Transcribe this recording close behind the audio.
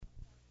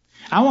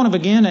I want to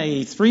begin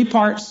a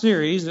 3-part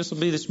series. This will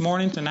be this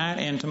morning, tonight,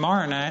 and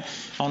tomorrow night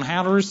on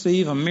how to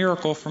receive a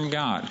miracle from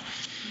God.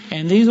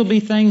 And these will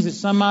be things that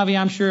some of you,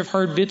 I'm sure, have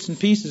heard bits and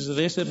pieces of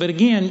this. But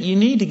again, you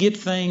need to get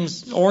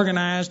things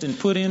organized and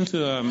put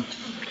into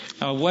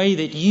a way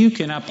that you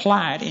can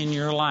apply it in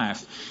your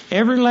life.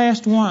 Every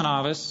last one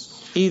of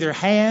us either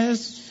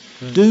has,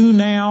 do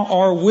now,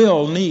 or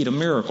will need a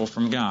miracle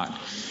from God.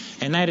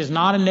 And that is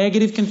not a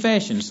negative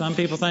confession. Some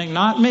people think,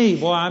 not me.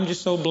 Boy, I'm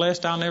just so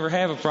blessed I'll never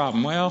have a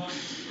problem. Well,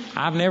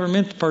 I've never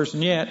met the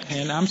person yet,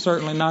 and I'm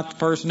certainly not the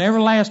person. Every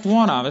last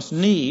one of us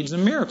needs a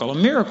miracle. A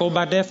miracle,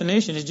 by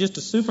definition, is just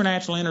a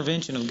supernatural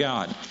intervention of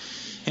God.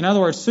 In other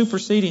words,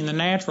 superseding the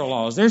natural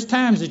laws. There's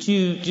times that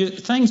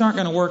things aren't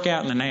going to work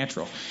out in the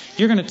natural.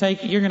 You're going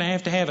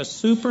to have a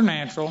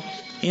supernatural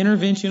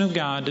intervention of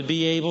God to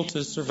be able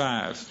to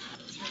survive.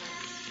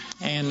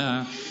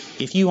 And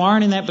if you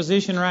aren't in that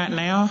position right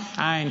now,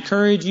 I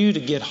encourage you to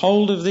get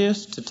hold of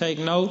this, to take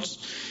notes,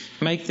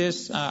 make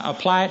this,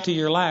 apply it to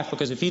your life,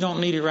 because if you don't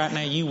need it right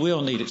now, you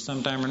will need it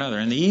sometime or another.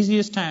 And the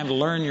easiest time to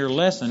learn your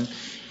lesson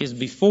is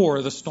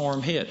before the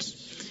storm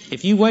hits.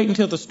 If you wait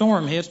until the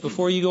storm hits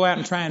before you go out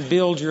and try and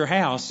build your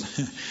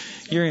house,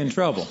 you're in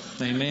trouble.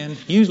 Amen.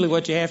 Usually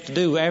what you have to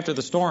do after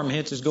the storm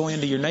hits is go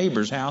into your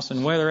neighbor's house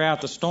and weather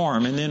out the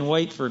storm and then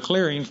wait for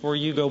clearing before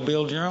you go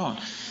build your own.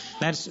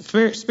 That's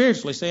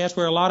spiritually, see, that's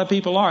where a lot of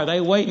people are. They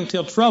wait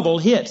until trouble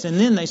hits and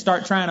then they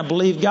start trying to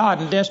believe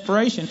God in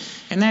desperation.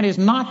 And that is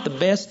not the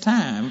best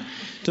time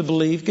to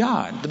believe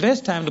God. The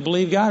best time to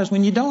believe God is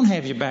when you don't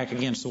have your back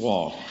against the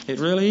wall. It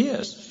really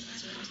is.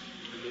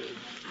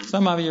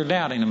 Some of you are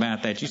doubting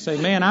about that. You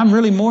say, man, I'm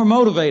really more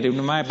motivated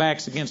when my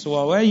back's against the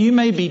wall. Well, you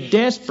may be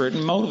desperate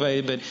and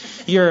motivated,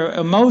 but your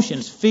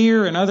emotions,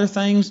 fear, and other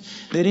things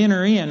that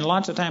enter in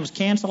lots of times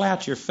cancel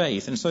out your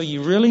faith. And so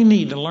you really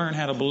need to learn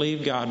how to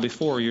believe God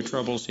before your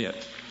troubles hit.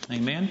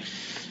 Amen?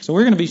 So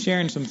we're going to be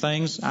sharing some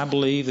things, I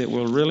believe, that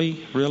will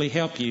really, really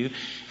help you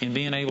in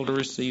being able to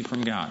receive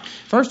from God.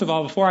 First of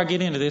all, before I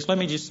get into this, let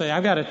me just say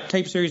I've got a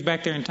tape series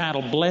back there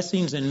entitled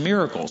Blessings and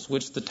Miracles,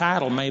 which the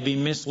title may be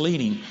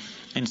misleading.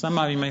 And some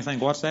of you may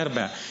think, what's that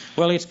about?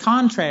 Well, it's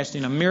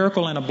contrasting a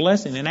miracle and a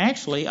blessing. And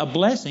actually, a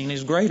blessing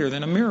is greater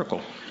than a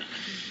miracle.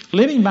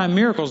 Living by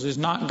miracles is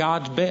not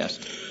God's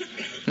best.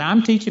 Now,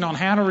 I'm teaching on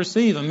how to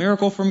receive a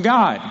miracle from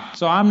God.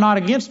 So I'm not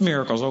against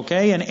miracles,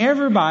 okay? And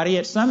everybody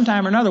at some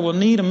time or another will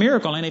need a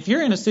miracle. And if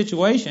you're in a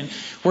situation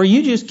where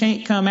you just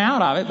can't come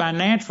out of it by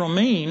natural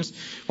means,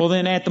 well,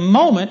 then at the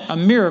moment, a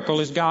miracle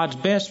is God's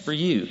best for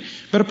you.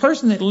 But a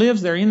person that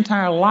lives their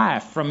entire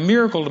life from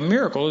miracle to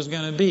miracle is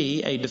going to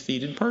be a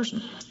defeated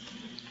person.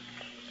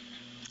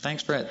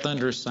 Thanks for that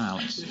thunderous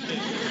silence.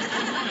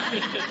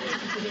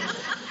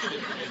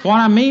 What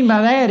I mean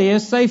by that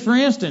is, say for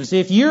instance,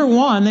 if you're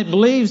one that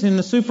believes in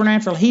the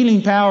supernatural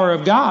healing power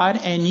of God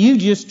and you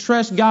just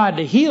trust God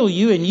to heal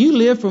you and you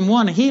live from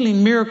one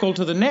healing miracle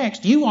to the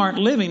next, you aren't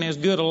living as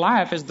good a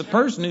life as the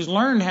person who's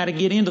learned how to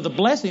get into the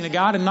blessing of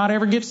God and not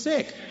ever get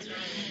sick.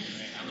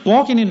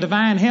 Walking in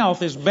divine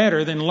health is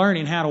better than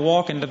learning how to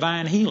walk in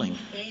divine healing.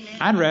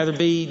 I'd rather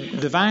be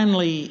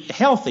divinely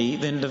healthy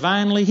than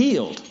divinely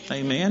healed.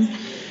 Amen.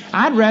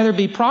 I'd rather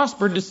be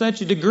prospered to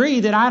such a degree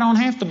that I don't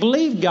have to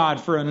believe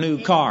God for a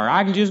new car.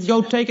 I can just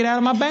go take it out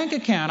of my bank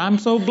account. I'm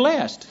so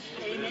blessed.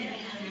 Amen.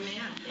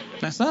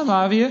 Now, some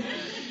of you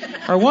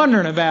are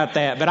wondering about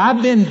that, but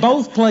I've been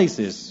both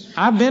places.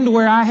 I've been to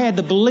where I had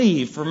to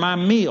believe for my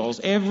meals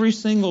every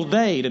single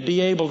day to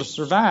be able to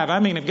survive. I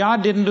mean, if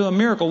God didn't do a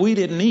miracle, we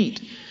didn't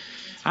eat.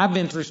 I've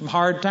been through some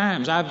hard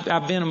times.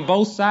 I've been on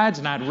both sides,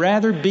 and I'd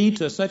rather be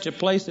to such a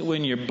place that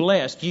when you're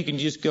blessed, you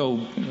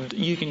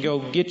can go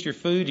get your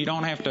food. You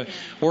don't have to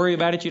worry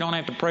about it. You don't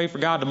have to pray for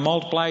God to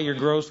multiply your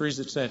groceries,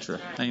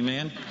 etc.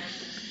 Amen.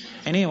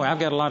 And anyway, I've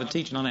got a lot of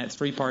teaching on that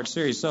 3-part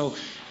series. So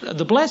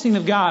the blessing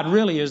of God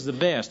really is the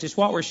best. It's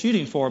what we're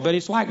shooting for. But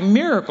it's like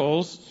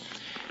miracles.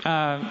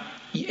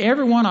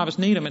 Every one of us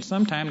need them at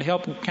some time to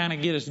help kind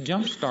of get us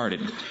jump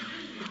started.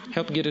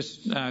 Help get us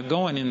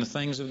going in the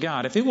things of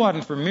God. If it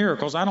wasn't for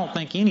miracles, I don't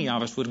think any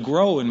of us would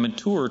grow and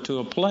mature to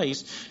a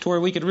place to where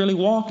we could really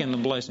walk in the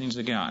blessings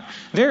of God.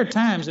 There are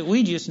times that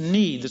we just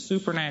need the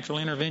supernatural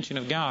intervention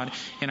of God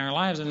in our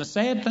lives. And the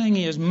sad thing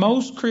is,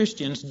 most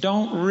Christians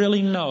don't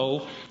really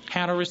know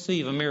how to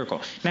receive a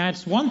miracle. Now,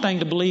 it's one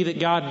thing to believe that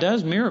God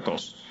does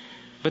miracles,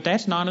 but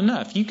that's not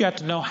enough. You've got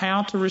to know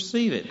how to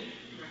receive it.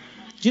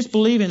 Just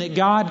believing that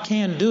God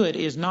can do it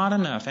is not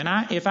enough. And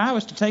if I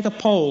was to take a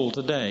poll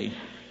today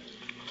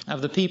of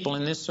the people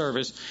in this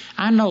service,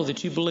 I know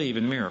that you believe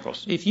in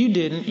miracles. If you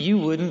didn't, you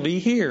wouldn't be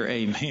here,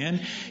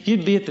 amen.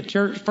 You'd be at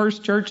the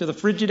First Church of the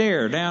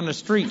Frigidaire down the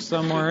street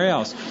somewhere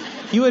else.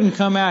 You wouldn't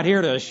come out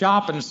here to a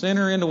shopping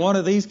center into one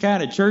of these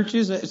kind of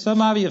churches.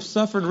 Some of you have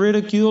suffered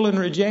ridicule and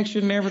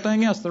rejection and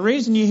everything else. The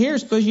reason you're here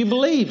is because you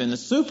believe in the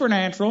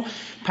supernatural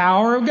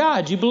power of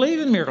God. You believe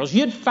in miracles.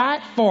 You'd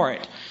fight for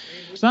it.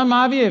 Some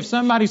of you, if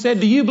somebody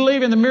said, do you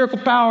believe in the miracle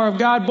power of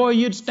God? Boy,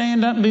 you'd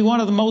stand up and be one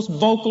of the most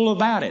vocal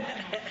about it.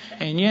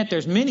 And yet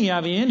there's many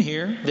of you in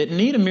here that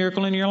need a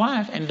miracle in your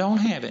life and don't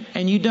have it.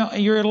 And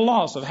you're at a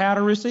loss of how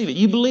to receive it.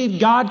 You believe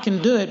God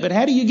can do it, but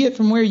how do you get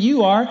from where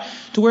you are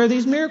to where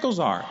these miracles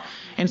are?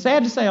 And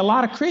sad to say, a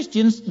lot of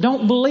Christians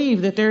don't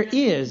believe that there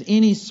is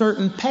any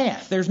certain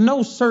path. There's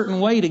no certain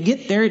way to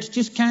get there. It's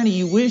just kind of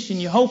you wish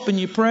and you hope and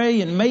you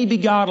pray and maybe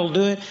God will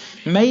do it.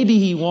 Maybe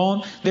He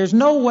won't. There's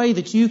no way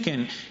that you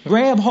can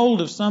grab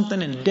hold of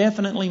something and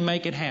definitely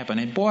make it happen.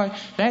 And boy,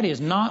 that is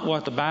not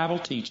what the Bible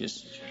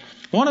teaches.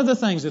 One of the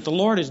things that the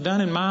Lord has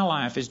done in my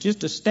life is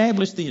just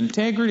establish the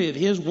integrity of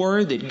His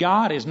Word, that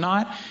God is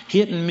not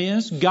hit and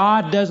miss.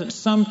 God doesn't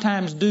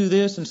sometimes do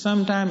this and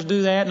sometimes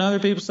do that. And other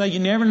people say you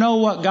never know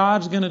what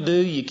God's going to do.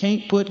 You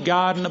can't put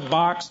God in a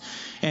box.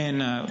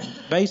 And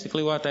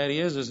basically what that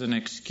is an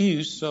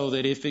excuse so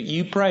that if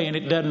you pray and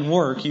it doesn't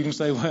work, you can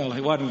say, well,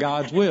 it wasn't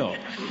God's will.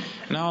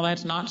 No,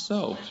 that's not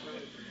so.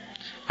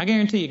 I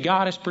guarantee you,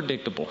 God is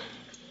predictable.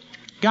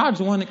 God's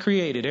the one that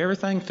created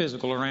everything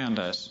physical around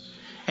us.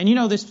 And you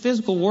know, this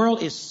physical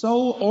world is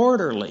so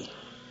orderly.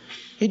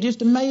 It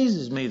just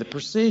amazes me, the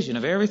precision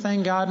of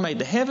everything God made.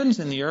 The heavens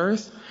and the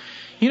earth.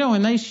 You know,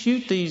 when they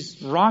shoot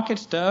these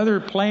rockets to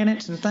other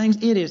planets and things,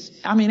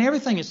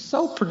 everything is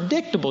so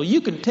predictable. You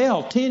can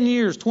tell 10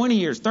 years, 20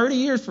 years, 30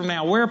 years from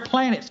now where a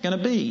planet's going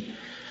to be.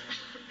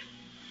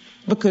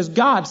 Because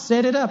God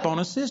set it up on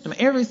a system.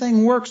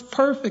 Everything works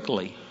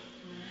perfectly.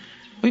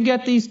 We've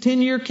got these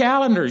 10-year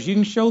calendars. You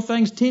can show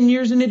things 10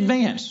 years in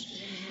advance.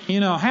 You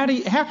know, how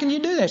can you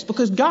do this?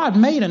 Because God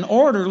made an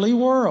orderly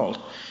world.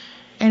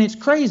 And it's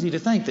crazy to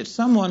think that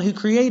someone who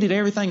created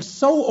everything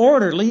so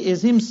orderly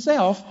is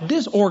Himself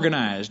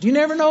disorganized. You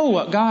never know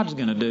what God's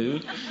going to do.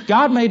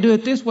 God may do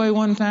it this way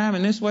one time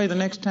and this way the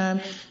next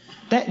time.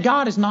 That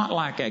God is not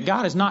like that.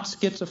 God is not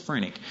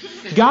schizophrenic.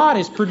 God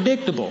is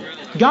predictable.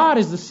 God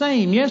is the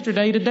same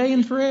yesterday, today,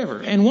 and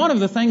forever. And one of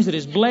the things that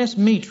has blessed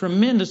me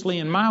tremendously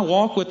in my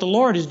walk with the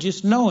Lord is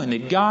just knowing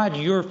that, God,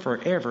 You're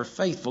forever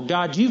faithful.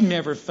 God, You've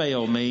never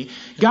failed me.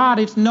 God,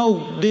 it's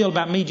no deal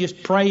about me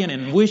just praying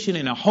and wishing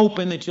and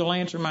hoping that You'll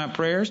answer my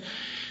prayers.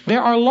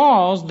 There are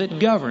laws that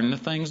govern the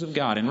things of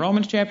God. In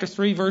Romans chapter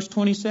 3, verse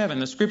 27,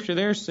 the scripture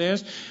there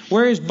says,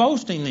 where is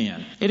boasting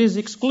then? It is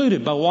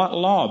excluded by what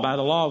law? By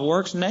the law of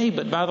works? Nay,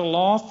 but by the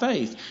law of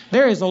faith.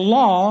 There is a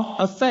law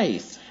of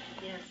faith.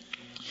 Yes.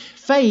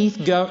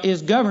 Faith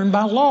is governed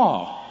by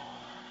law.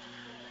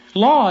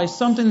 Law is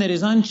something that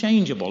is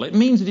unchangeable. It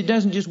means that it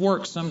doesn't just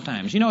work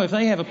sometimes. You know, if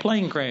they have a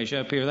plane crash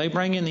up here, they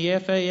bring in the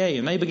FAA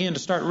and they begin to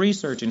start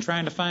researching,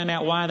 trying to find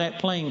out why that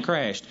plane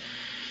crashed.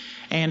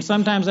 And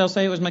sometimes they'll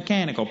say it was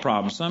mechanical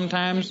problem.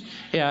 Sometimes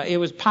it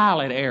was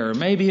pilot error.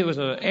 Maybe it was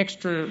an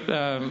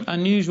extra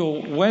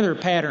unusual weather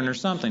pattern or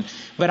something.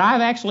 But I've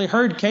actually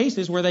heard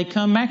cases where they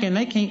come back and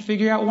they can't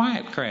figure out why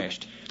it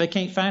crashed. They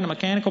can't find a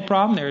mechanical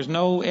problem. There's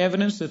no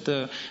evidence that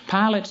the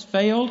pilots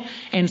failed.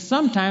 And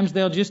sometimes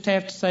they'll just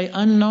have to say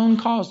unknown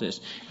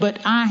causes. But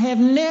I have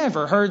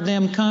never heard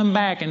them come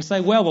back and say,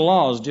 well, the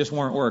laws just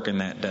weren't working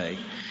that day.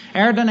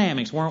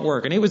 Aerodynamics weren't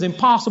working. It was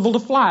impossible to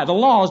fly. The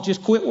laws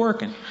just quit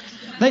working.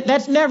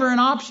 That's never an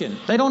option.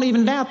 They don't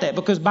even doubt that,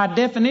 because by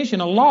definition,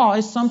 a law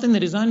is something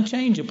that is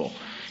unchangeable.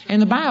 And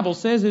the Bible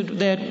says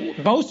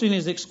that boasting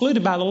is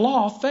excluded by the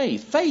law of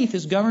faith. Faith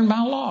is governed by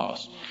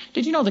laws.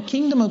 Did you know the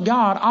kingdom of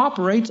God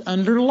operates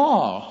under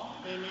law?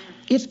 Amen.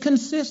 It's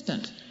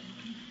consistent.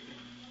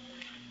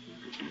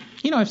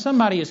 You know, if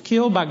somebody is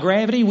killed by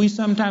gravity, we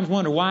sometimes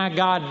wonder why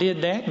God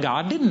did that.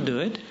 God didn't do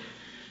it.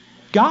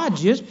 God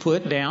just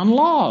put down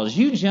laws.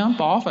 You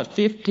jump off a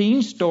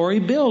 15-story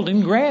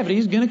building,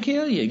 gravity's going to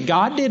kill you.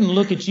 God didn't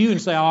look at you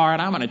and say, all right,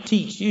 I'm going to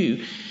teach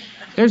you.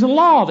 There's a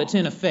law that's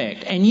in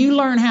effect, and you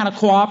learn how to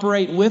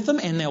cooperate with them,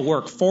 and they'll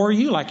work for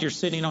you like you're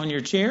sitting on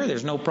your chair.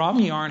 There's no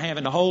problem. You aren't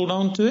having to hold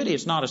on to it.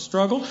 It's not a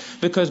struggle,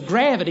 because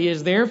gravity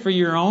is there for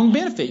your own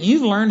benefit.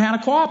 You've learned how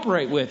to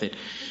cooperate with it.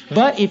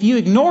 But if you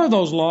ignore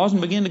those laws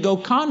and begin to go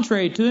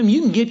contrary to them,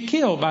 you can get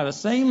killed by the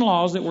same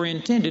laws that were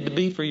intended to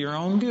be for your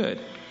own good.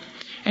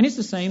 And it's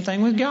the same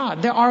thing with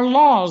God. There are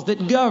laws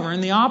that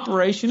govern the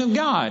operation of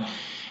God.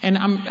 And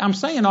I'm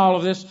saying all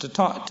of this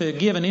to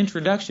give an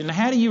introduction to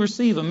how do you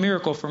receive a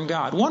miracle from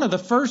God. One of the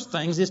first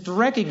things is to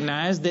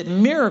recognize that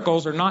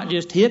miracles are not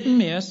just hit and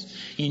miss.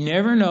 You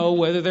never know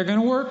whether they're going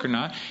to work or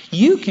not.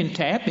 You can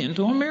tap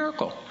into a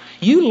miracle.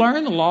 You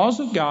learn the laws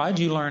of God.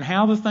 You learn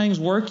how the things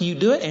work. You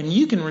do it, and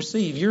you can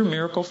receive your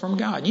miracle from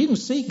God. You can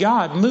see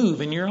God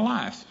move in your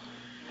life.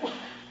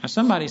 Now,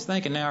 somebody's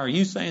thinking now, are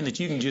you saying that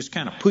you can just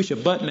kind of push a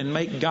button and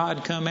make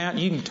God come out?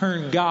 You can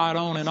turn God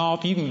on and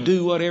off. You can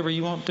do whatever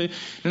you want to.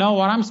 No,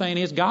 what I'm saying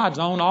is God's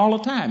on all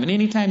the time. And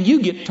anytime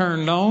you get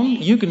turned on,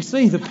 you can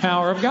see the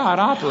power of God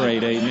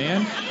operate.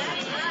 Amen.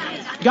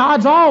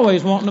 God's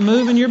always wanting to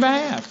move in your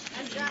behalf.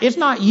 It's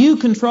not you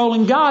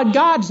controlling God.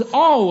 God's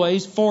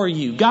always for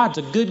you. God's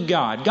a good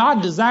God.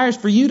 God desires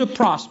for you to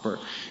prosper.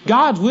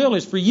 God's will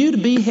is for you to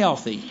be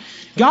healthy.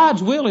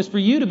 God's will is for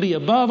you to be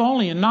above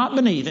only and not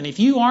beneath. And if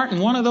you aren't in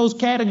one of those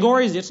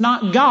categories, it's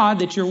not God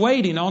that you're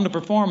waiting on to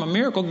perform a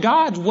miracle.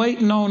 God's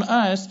waiting on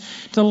us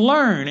to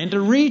learn and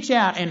to reach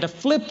out and to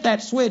flip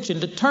that switch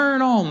and to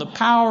turn on the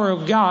power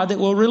of God that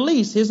will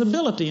release His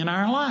ability in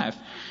our life.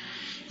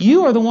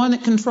 You are the one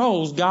that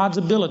controls God's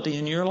ability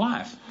in your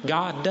life.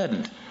 God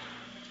doesn't.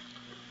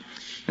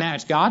 Now,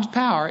 it's God's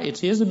power, it's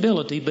His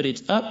ability, but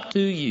it's up to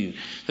you.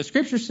 The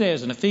Scripture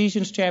says in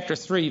Ephesians chapter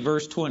 3,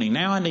 verse 20,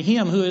 "Now unto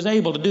Him who is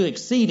able to do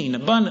exceeding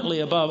abundantly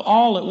above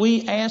all that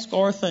we ask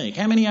or think."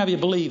 How many of you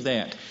believe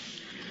that?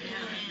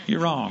 You're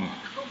wrong.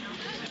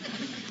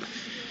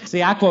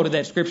 See, I quoted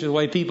that Scripture the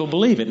way people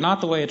believe it, not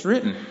the way it's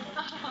written.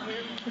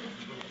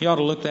 You ought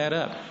to look that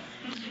up.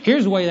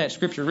 Here's the way that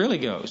Scripture really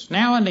goes.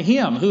 "Now unto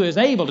Him who is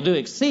able to do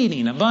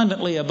exceeding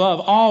abundantly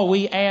above all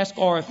we ask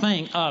or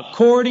think,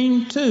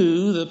 according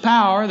to the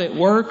power that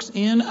works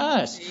in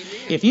us."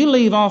 If you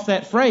leave off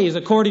that phrase,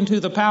 "according to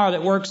the power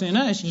that works in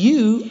us,"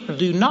 you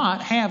do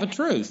not have a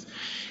truth.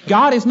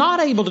 God is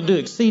not able to do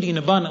exceeding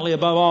abundantly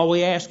above all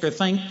we ask or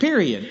think,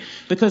 period.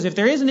 Because if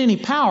there isn't any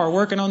power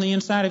working on the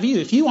inside of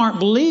you, if you aren't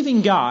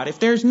believing God, if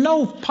there's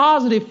no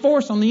positive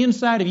force on the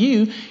inside of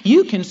you,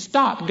 you can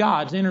stop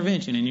God's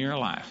intervention in your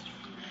life.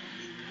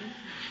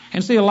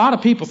 And see, a lot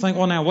of people think,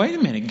 well, now, wait a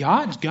minute.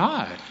 God's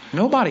God.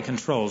 Nobody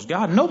controls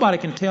God. Nobody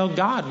can tell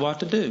God what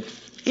to do.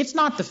 It's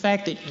not the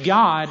fact that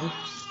God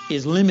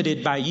is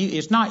limited by you.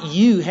 It's not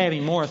you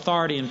having more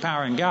authority and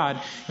power than God.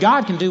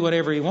 God can do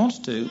whatever He wants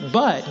to,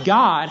 but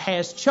God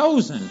has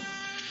chosen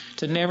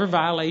to never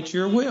violate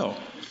your will.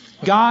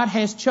 God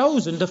has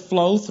chosen to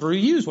flow through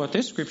you, is what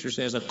this Scripture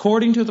says,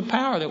 according to the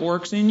power that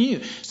works in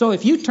you. So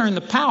if you turn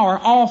the power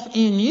off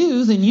in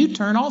you, then you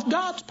turn off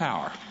God's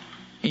power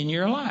in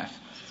your life.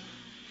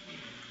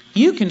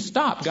 You can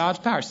stop God's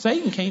power.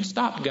 Satan can't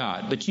stop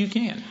God, but you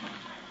can.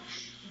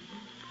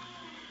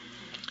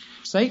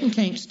 Satan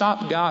can't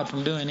stop God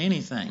from doing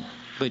anything,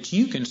 but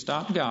you can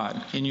stop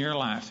God in your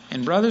life.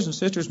 And brothers and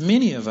sisters,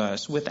 many of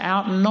us,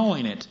 without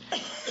knowing it,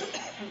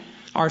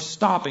 are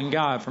stopping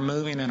God from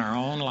moving in our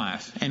own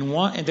life. And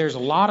there's a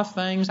lot of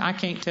things. I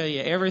can't tell you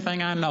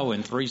everything I know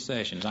in 3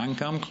 sessions. I can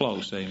come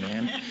close,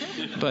 amen.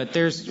 But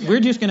we're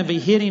just going to be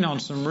hitting on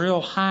some real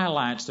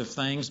highlights of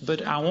things.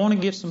 But I want to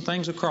get some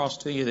things across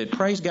to you that,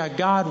 praise God,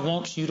 God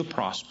wants you to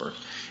prosper.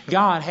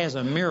 God has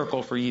a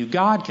miracle for you.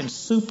 God can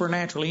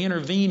supernaturally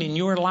intervene in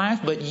your life,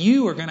 but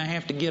you are going to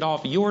have to get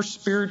off your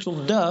spiritual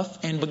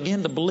duff and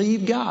begin to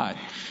believe God.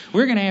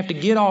 We're going to have to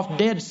get off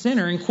dead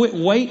center and quit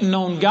waiting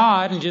on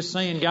God and just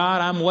saying, "God,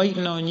 I'm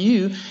waiting on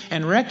you,"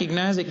 and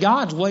recognize that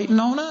God's waiting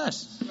on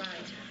us.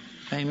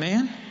 Right.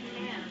 Amen?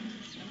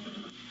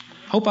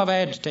 Hope I've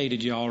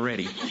agitated you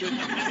already.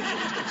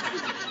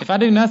 If I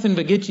do nothing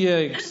but get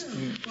you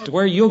to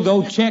where you'll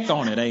go check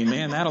on it,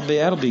 amen,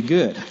 that'll be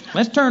good.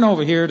 Let's turn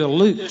over here to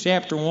Luke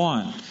chapter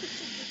 1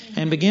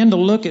 and begin to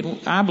look at,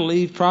 I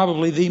believe,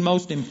 probably the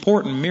most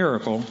important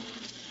miracle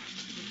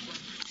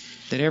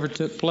that ever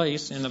took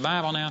place in the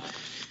Bible. Now,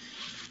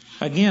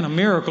 again, a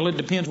miracle, it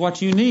depends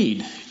what you need.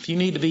 If you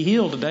need to be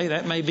healed today,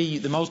 that may be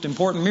the most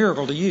important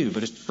miracle to you.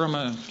 But from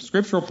a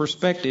scriptural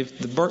perspective,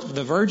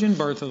 the virgin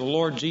birth of the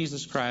Lord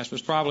Jesus Christ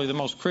was probably the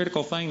most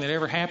critical thing that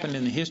ever happened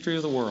in the history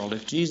of the world.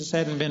 If Jesus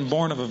hadn't been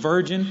born of a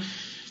virgin,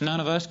 none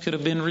of us could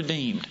have been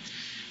redeemed.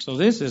 So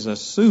this is a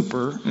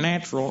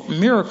supernatural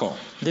miracle.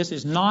 This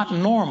is not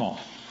normal.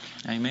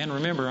 Amen.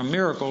 Remember, a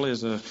miracle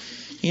is a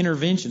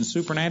intervention,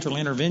 supernatural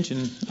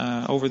intervention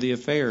over the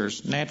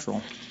affairs,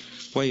 natural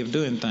way of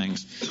doing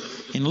things.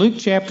 In Luke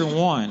chapter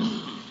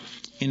 1,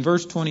 in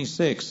verse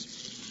 26,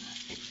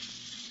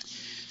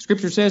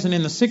 Scripture says, "And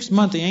in the 6th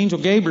month the angel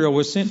Gabriel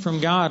was sent from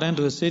God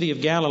unto a city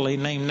of Galilee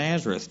named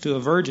Nazareth, to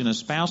a virgin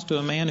espoused to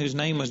a man whose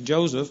name was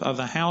Joseph, of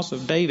the house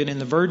of David, and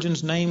the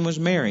virgin's name was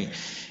Mary.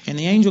 And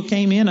the angel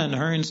came in unto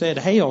her and said,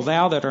 Hail,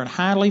 thou that art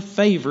highly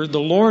favored, the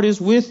Lord is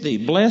with thee.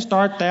 Blessed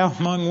art thou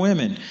among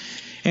women.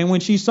 And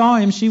when she saw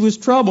him, she was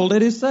troubled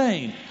at his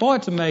saying." Boy,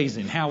 it's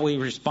amazing how we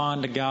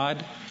respond to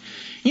God.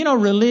 You know,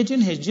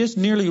 religion has just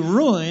nearly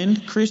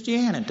ruined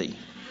Christianity.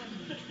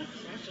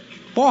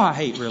 Boy, I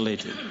hate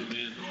religion.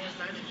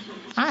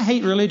 I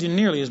hate religion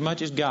nearly as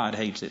much as God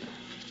hates it.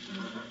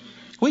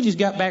 We just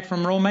got back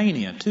from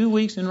Romania, 2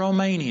 weeks in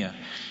Romania,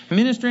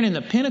 ministering in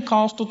the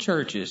Pentecostal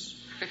churches.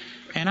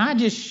 And I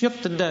just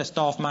shook the dust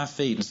off my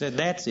feet and said,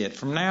 that's it.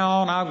 From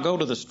now on, I'll go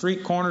to the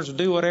street corners and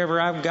do whatever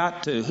I've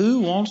got to. Who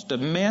wants to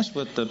mess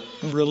with the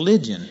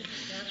religion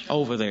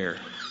over there?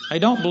 They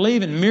don't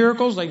believe in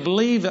miracles.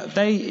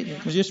 They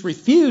just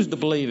refuse to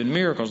believe in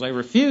miracles. They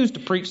refuse to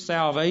preach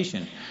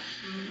salvation.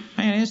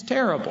 Man, it's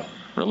terrible.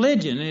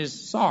 Religion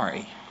is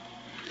sorry.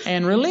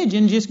 And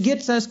religion just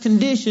gets us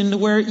conditioned to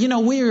where, you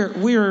know,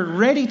 we're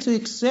ready to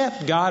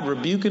accept God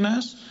rebuking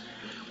us.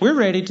 We're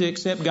ready to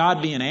accept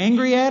God being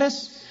angry at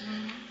us.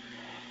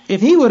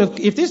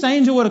 If this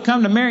angel would have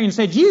come to Mary and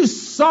said, "You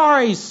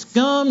sorry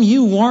scum,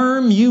 you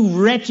worm, you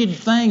wretched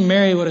thing,"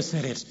 Mary would have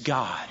said, "It's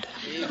God."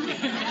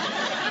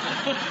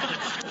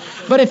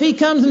 But if he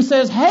comes and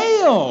says,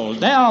 "Hail,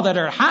 thou that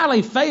art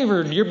highly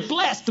favored, you're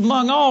blessed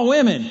among all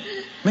women,"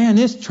 man,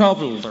 this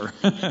troubled her.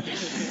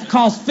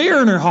 Caused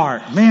fear in her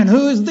heart. Man,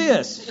 who is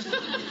this?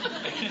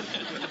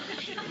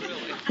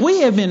 We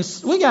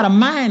got a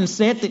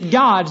mindset that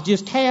God's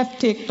just half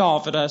ticked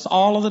off at us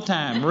all of the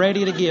time,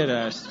 ready to get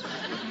us.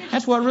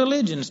 That's what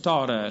religion's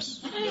taught us.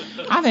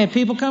 I've had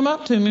people come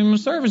up to me in my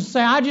service and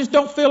say, "I just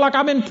don't feel like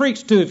I've been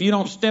preached to if you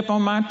don't step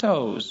on my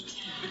toes."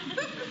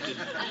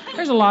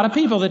 There's a lot of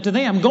people that to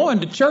them going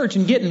to church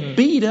and getting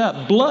beat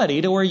up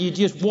bloody to where you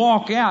just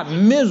walk out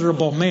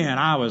miserable. Man,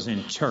 I was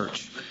in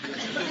church.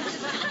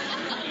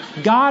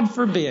 God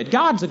forbid.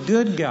 God's a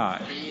good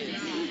God.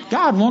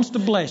 God wants to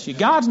bless you.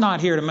 God's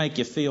not here to make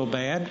you feel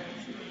bad.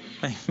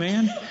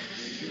 Amen.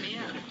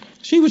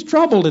 She was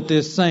troubled at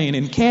this saying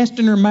and cast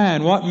in her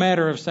mind what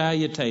matter of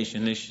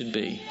salutation this should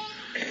be.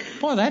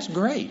 Boy, that's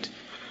great.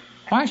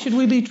 Why should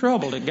we be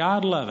troubled at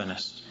God loving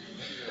us?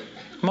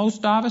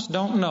 Most of us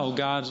don't know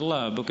God's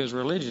love because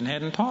religion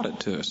hadn't taught it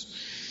to us.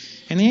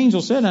 And the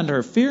angel said unto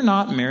her, "Fear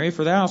not, Mary,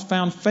 for thou hast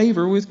found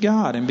favor with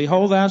God. And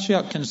behold, thou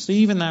shalt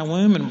conceive in thy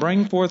womb and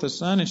bring forth a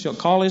son, and shalt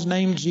call his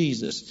name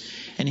Jesus.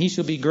 And he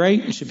shall be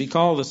great, and shall be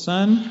called the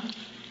Son,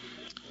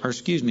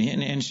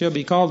 and shall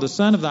be called the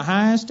Son of the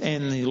Highest.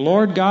 And the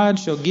Lord God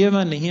shall give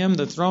unto him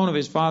the throne of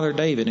his father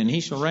David, and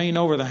he shall reign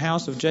over the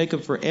house of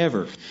Jacob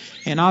forever.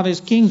 And of his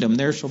kingdom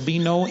there shall be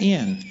no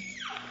end."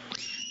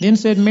 Then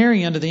said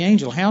Mary unto the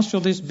angel, "How shall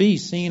this be,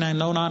 seeing I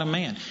know not a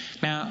man?"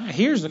 Now,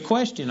 here's the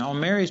question on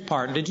Mary's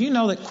part. Did you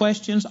know that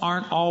questions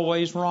aren't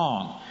always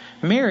wrong?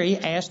 Mary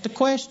asked a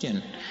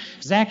question.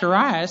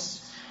 Zacharias,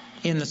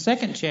 in the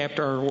second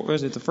chapter, or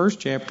was it the first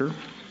chapter?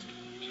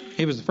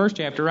 It was the first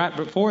chapter right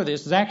before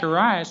this.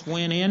 Zacharias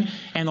went in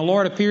and the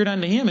Lord appeared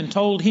unto him and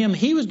told him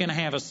he was going to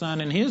have a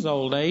son in his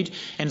old age.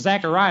 And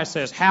Zacharias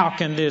says, "How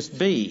can this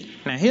be?"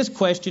 Now his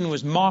question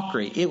was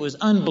mockery. It was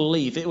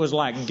unbelief. It was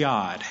like,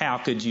 "God, how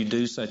could you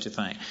do such a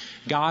thing?"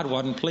 God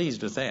wasn't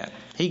pleased with that.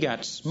 He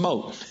got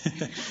smoked.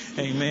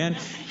 Amen.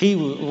 He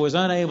was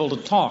unable to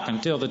talk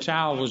until the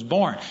child was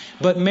born.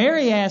 But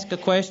Mary asked a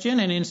question,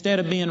 and instead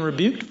of being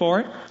rebuked for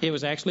it, it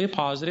was actually a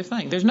positive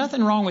thing. There's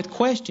nothing wrong with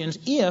questions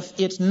if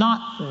it's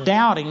not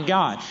doubting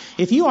God.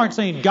 If you aren't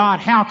saying, "God,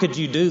 how could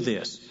you do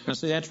this?" Now,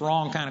 see, that's the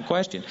wrong kind of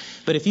question.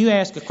 But if you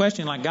ask a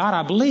question like, "God,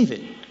 I believe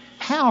it.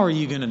 How are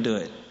you going to do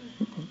it?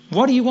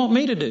 What do you want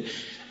me to do?"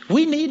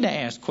 We need to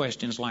ask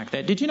questions like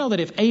that. Did you know that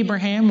if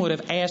Abraham would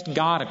have asked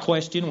God a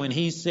question when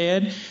he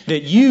said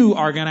that you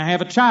are going to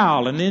have a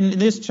child, and then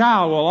this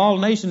child will all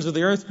nations of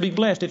the earth be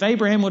blessed? If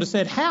Abraham would have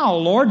said, "How,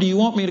 Lord, do you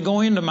want me to go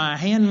into my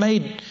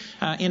handmaid,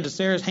 into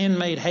Sarah's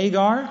handmaid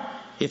Hagar?"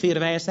 If he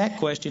had asked that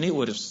question, it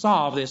would have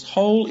solved this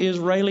whole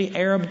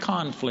Israeli-Arab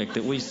conflict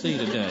that we see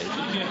today.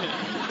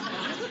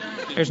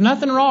 There's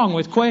nothing wrong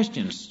with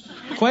questions.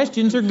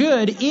 Questions are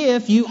good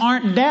if you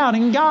aren't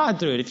doubting God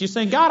through it. If you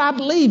say, "God, I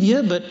believe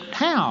you, but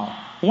how?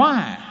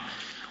 Why?"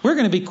 We're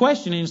going to be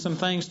questioning some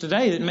things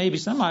today that maybe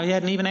somebody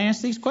hadn't even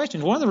asked these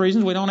questions. One of the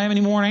reasons we don't have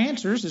any more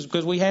answers is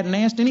because we hadn't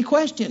asked any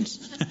questions.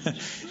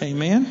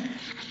 Amen.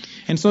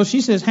 And so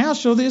she says, "How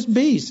shall this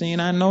be,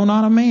 seeing I know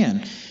not a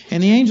man?"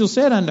 And the angel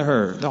said unto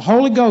her, "The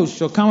Holy Ghost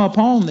shall come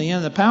upon thee,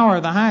 and the power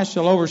of the Highest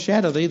shall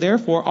overshadow thee.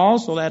 Therefore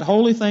also that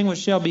holy thing which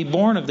shall be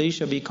born of thee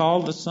shall be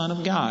called the Son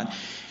of God.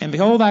 And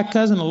behold, thy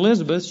cousin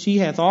Elizabeth, she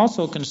hath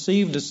also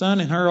conceived a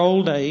son in her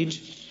old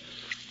age.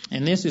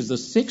 And this is the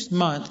 6th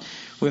month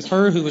with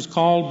her who was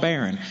called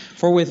barren.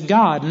 For with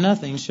God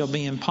nothing shall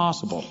be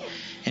impossible."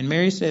 And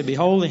Mary said,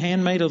 "Behold, the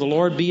handmaid of the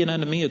Lord, be it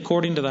unto me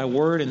according to thy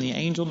word." And the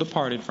angel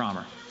departed from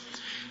her.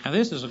 Now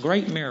this is a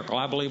great miracle,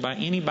 I believe, by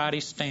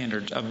anybody's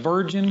standards. A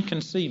virgin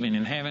conceiving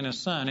and having a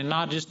son, and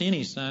not just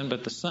any son,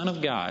 but the Son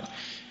of God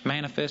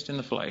manifest in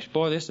the flesh.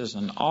 Boy, this is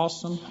an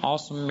awesome,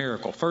 awesome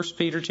miracle. 1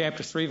 Peter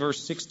chapter 3,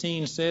 verse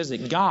 16 says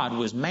that God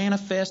was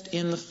manifest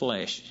in the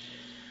flesh.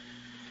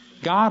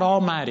 God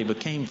Almighty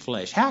became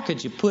flesh. How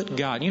could you put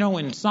God? You know,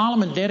 when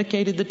Solomon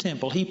dedicated the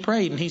temple, he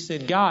prayed and he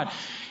said, "God,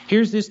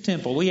 here's this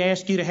temple. We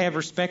ask you to have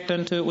respect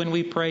unto it when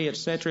we pray,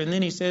 etc." And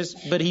then he says,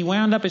 but he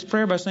wound up his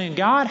prayer by saying,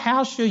 "God,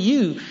 how shall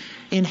you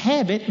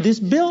inhabit this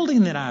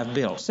building that I've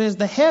built?" Says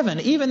the heaven,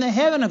 even the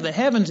heaven of the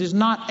heavens is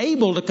not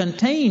able to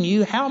contain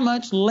you. How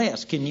much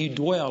less can you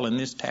dwell in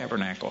this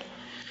tabernacle?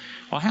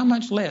 Well, how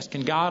much less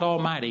can God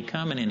Almighty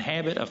come and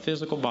inhabit a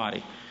physical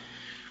body?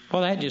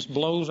 Well, that just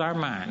blows our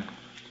mind.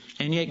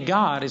 And yet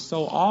God is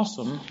so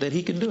awesome that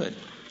he could do it.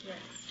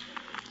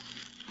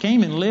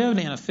 Came and lived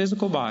in a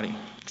physical body.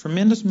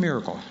 Tremendous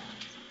miracle.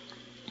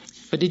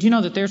 But did you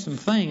know that there's some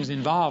things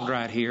involved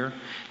right here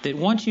that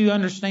once you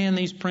understand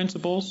these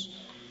principles,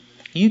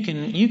 you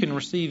can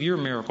receive your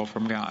miracle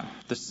from God.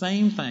 The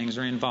same things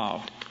are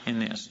involved in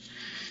this.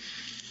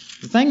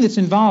 The thing that's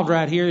involved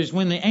right here is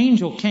when the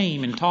angel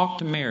came and talked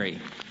to Mary.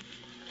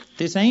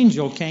 This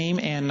angel came,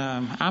 and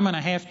I'm going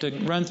to have to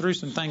run through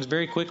some things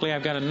very quickly.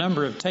 I've got a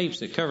number of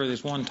tapes that cover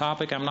this one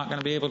topic. I'm not going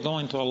to be able to go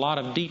into a lot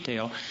of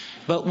detail.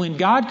 But when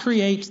God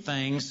creates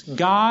things,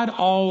 God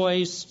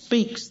always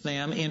speaks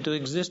them into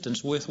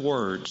existence with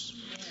words.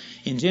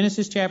 In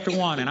Genesis chapter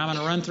 1, and I'm going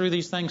to run through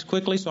these things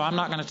quickly, so I'm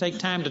not going to take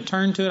time to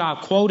turn to it. I'll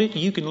quote it.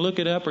 You can look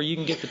it up or you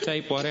can get the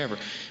tape, whatever.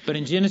 But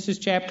in Genesis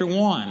chapter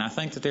 1, I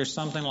think that there's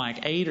something like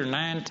 8 or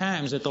 9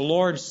 times that the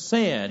Lord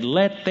said,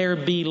 "Let there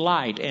be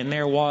light," and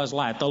there was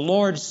light. The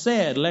Lord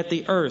said, "Let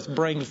the earth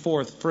bring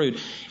forth fruit,"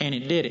 and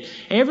it did it.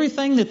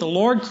 Everything that the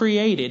Lord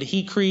created,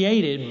 He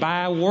created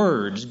by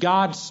words.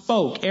 God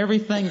spoke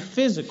everything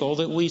physical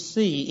that we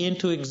see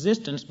into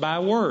existence by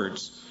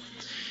words.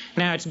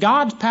 Now, it's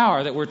God's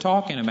power that we're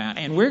talking about,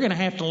 and we're going to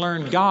have to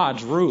learn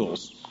God's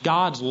rules,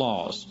 God's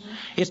laws.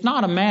 It's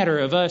not a matter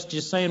of us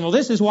just saying, well,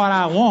 this is what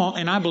I want,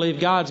 and I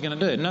believe God's going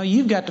to do it. No,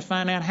 you've got to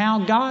find out how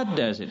God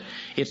does it.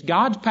 It's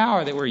God's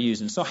power that we're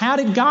using. So how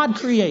did God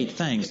create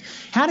things?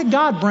 How did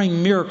God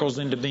bring miracles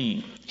into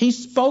being? He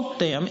spoke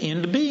them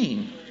into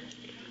being.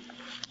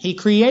 He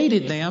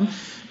created them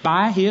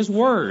by His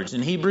words.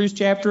 In Hebrews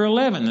chapter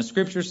 11, the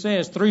Scripture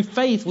says, "Through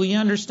faith we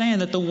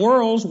understand that the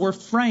worlds were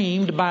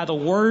framed by the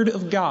Word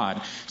of God,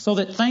 so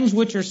that things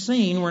which are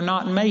seen were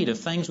not made of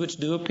things which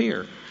do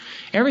appear."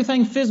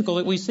 Everything physical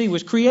that we see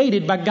was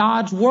created by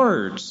God's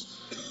words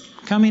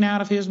coming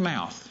out of His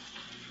mouth.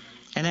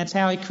 And that's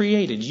how He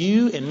created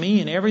you and me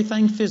and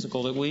everything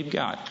physical that we've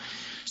got.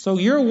 So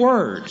your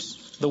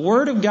words, the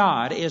Word of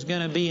God, is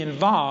going to be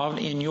involved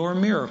in your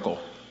miracle.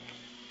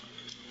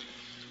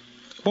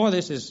 Boy,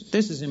 this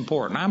is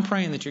important. I'm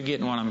praying that you're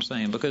getting what I'm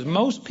saying, because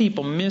most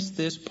people miss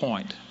this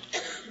point.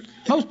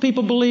 Most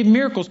people believe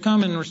miracles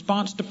come in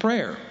response to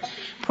prayer.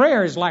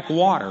 Prayer is like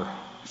water,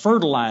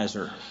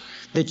 fertilizer,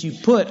 that you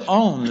put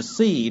on the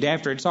seed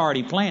after it's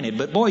already planted.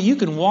 But boy, you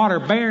can water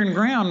barren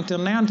ground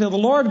until the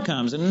Lord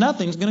comes, and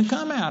nothing's going to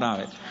come out of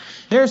it.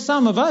 There are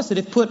some of us that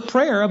have put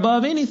prayer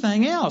above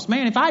anything else.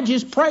 Man, if I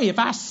just pray, if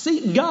I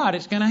seek God,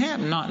 it's going to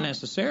happen. Not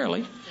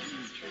necessarily.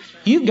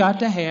 You've got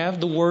to have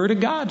the Word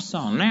of God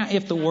sown. Now,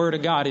 if the Word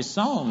of God is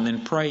sown, then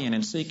praying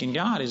and seeking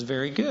God is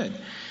very good.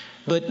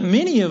 But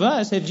many of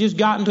us have just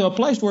gotten to a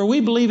place where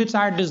we believe it's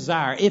our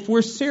desire. If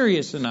we're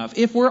serious enough,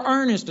 if we're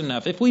earnest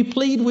enough, if we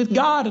plead with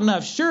God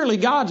enough, surely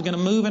God's going to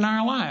move in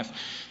our life.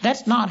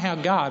 That's not how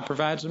God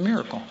provides a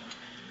miracle.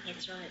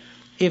 That's right.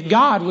 If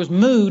God was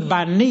moved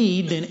by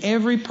need, then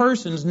every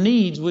person's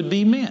needs would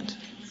be met.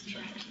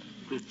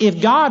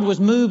 If God was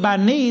moved by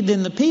need,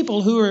 then the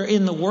people who are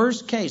in the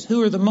worst case,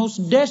 who are the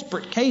most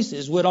desperate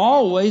cases, would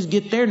always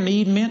get their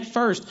need met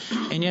first.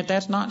 And yet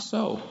that's not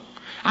so.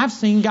 I've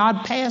seen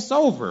God pass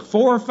over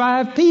 4 or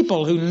 5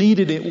 people who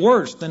needed it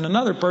worse than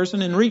another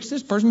person and reach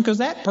this person because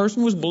that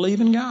person was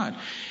believing God.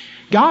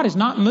 God is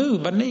not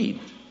moved by need.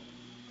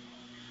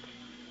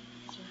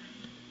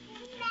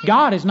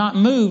 God is not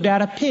moved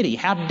out of pity,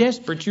 how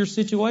desperate your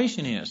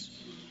situation is.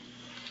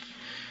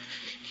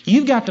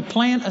 You've got to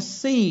plant a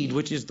seed,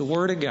 which is the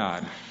Word of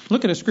God.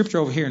 Look at a scripture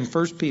over here in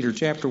 1 Peter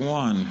chapter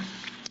 1,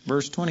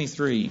 verse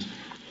 23.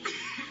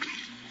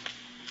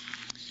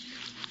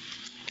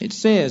 It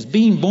says,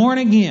 "Being born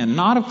again,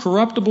 not of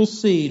corruptible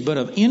seed, but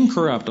of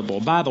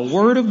incorruptible, by the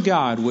Word of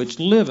God, which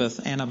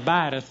liveth and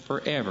abideth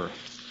forever."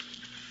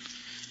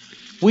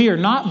 We are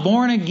not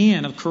born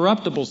again of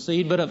corruptible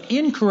seed, but of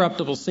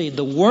incorruptible seed,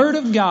 the Word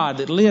of God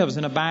that lives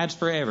and abides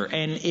forever.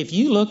 And if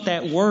you look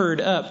that word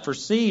up for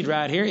seed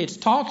right here, it's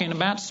talking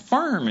about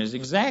sperm is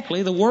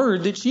exactly the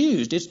word that's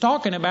used. It's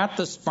talking about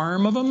the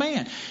sperm of a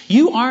man.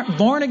 You aren't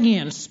born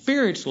again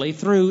spiritually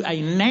through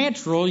a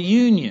natural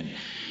union,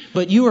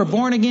 but you are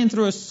born again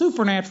through a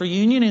supernatural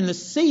union, and the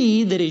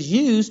seed that is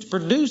used to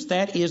produce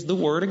that is the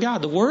Word of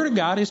God. The Word of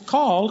God is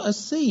called a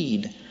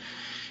seed.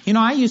 You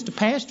know, I used to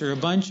pastor a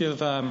bunch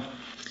of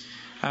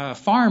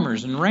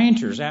farmers and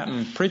ranchers out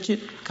in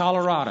Pritchett,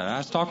 Colorado. I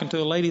was talking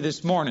to a lady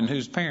this morning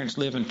whose parents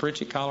live in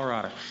Pritchett,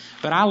 Colorado.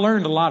 But I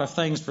learned a lot of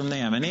things from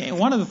them. And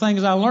one of the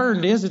things I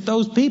learned is that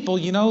those people,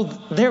 you know,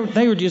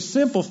 they were just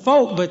simple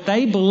folk, but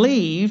they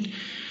believed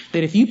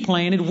that if you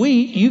planted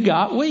wheat, you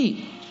got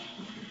wheat.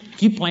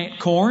 If you plant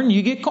corn,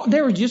 you get corn.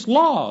 They were just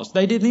laws.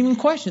 They didn't even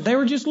question it. They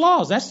were just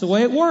laws. That's the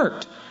way it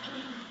worked.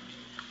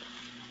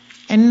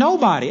 And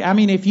nobody, I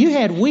mean, if you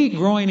had wheat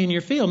growing in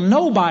your field,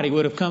 nobody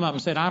would have come up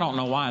and said, "I don't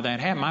know why that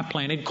happened. I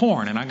planted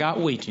corn and I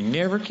got wheat." You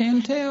never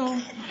can tell.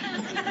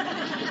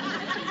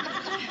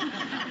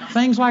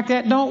 Things like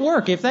that don't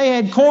work. If they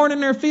had corn in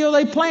their field,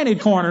 they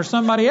planted corn, or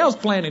somebody else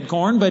planted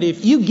corn. But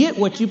if you get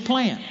what you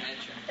plant.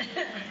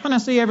 And I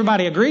see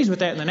everybody agrees with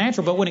that in the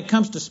natural, but when it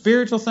comes to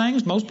spiritual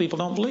things, most people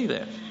don't believe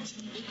that.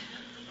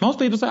 Most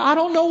people say, "I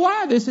don't know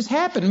why this has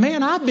happened.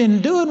 Man, I've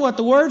been doing what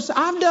the Word says.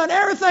 I've done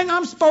everything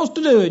I'm supposed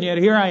to do, and yet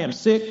here I am,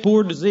 sick,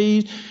 poor,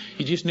 diseased."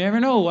 You just never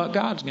know what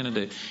God's going to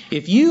do.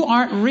 If you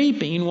aren't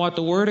reaping what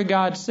the Word of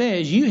God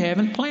says, you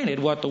haven't planted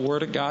what the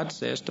Word of God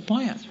says to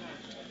plant.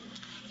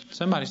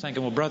 Somebody's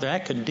thinking, "Well, brother,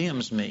 that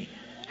condemns me."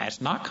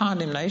 That's not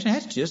condemnation.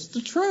 That's just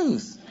the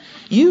truth.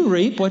 You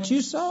reap what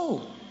you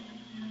sow.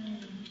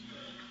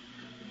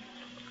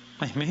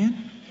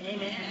 Amen?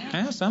 Amen.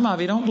 Well, some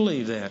of you don't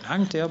believe that. I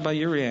can tell by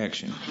your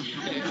reaction.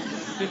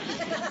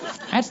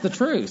 That's the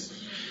truth.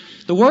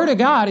 The Word of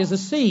God is a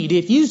seed.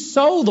 If you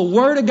sow the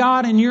Word of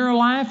God in your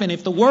life, and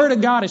if the Word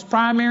of God is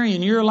primary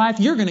in your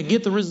life, you're going to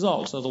get the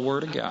results of the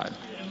Word of God.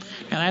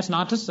 And that's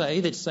not to say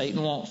that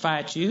Satan won't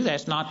fight you.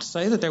 That's not to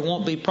say that there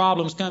won't be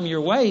problems come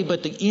your way.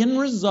 But the end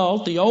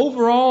result, the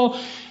overall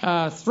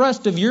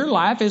thrust of your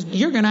life is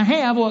you're going to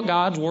have what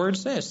God's Word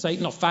says.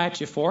 Satan will fight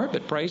you for it,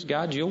 but praise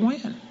God, you'll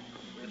win.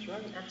 That's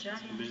right. That's right.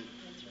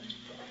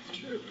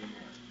 True.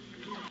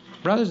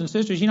 Brothers and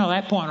sisters, you know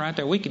that point right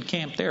there, we could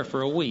camp there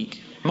for a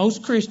week.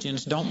 Most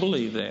Christians don't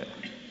believe that.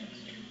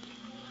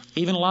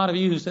 Even a lot of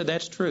you who said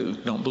that's true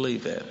don't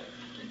believe that.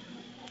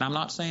 I'm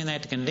not saying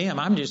that to condemn.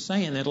 I'm just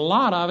saying that a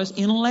lot of us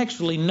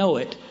intellectually know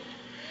it.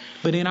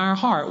 But in our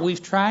heart,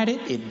 we've tried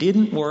it. It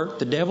didn't work.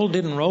 The devil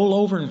didn't roll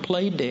over and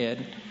play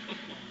dead.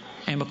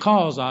 And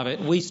because of it,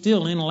 we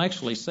still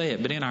intellectually say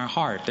it. But in our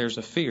heart, there's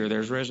a fear.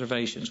 There's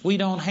reservations. We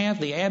don't have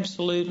the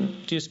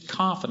absolute just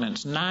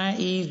confidence,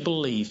 naive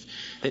belief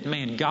that,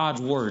 man,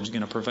 God's Word's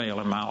going to prevail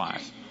in my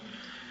life.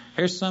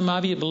 There's some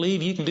of you that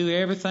believe you can do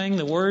everything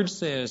the Word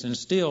says and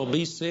still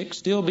be sick,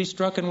 still be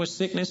stricken with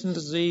sickness and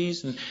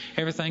disease and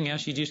everything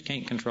else. You just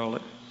can't control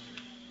it.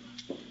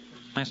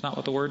 That's not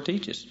what the Word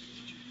teaches.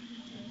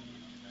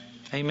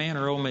 Amen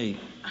or oh me?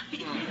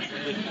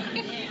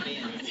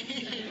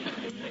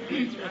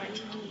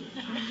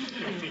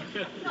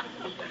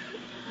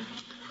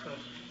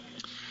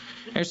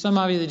 There's some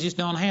of you that just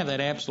don't have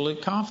that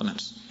absolute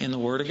confidence in the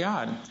Word of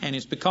God. And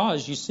it's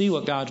because you see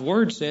what God's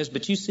Word says,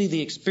 but you see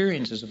the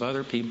experiences of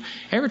other people.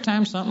 Every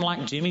time something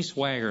like Jimmy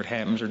Swaggart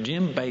happens or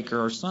Jim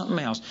Baker or something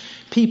else,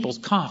 people's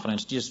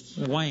confidence just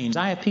wanes.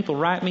 I have people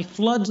write me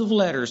floods of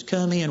letters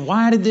come in.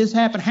 Why did this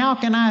happen? How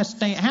can I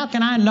stand? How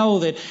can I know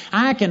that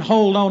I can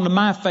hold on to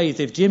my faith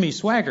if Jimmy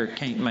Swaggart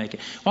can't make it?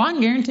 Well, I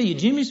can guarantee you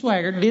Jimmy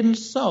Swaggart didn't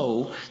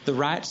sow the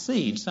right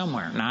seed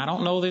somewhere. Now, I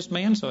don't know this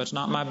man, so it's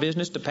not my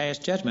business to pass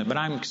judgment, but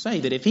I'm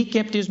saying that if he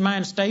kept his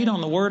mind stayed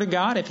on the Word of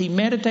God, if he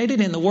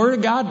meditated in the Word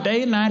of God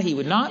day and night, he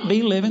would not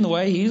be living the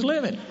way he's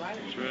living.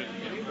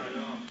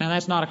 Now,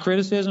 that's not a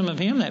criticism of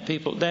him.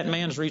 That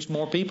man's reached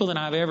more people than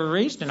I've ever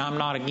reached, and I'm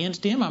not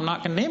against him. I'm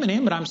not condemning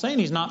him, but I'm saying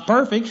he's not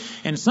perfect.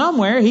 And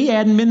somewhere he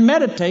hadn't been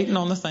meditating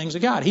on the things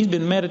of God. He's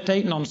been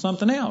meditating on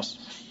something else.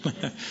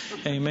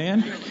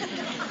 Amen.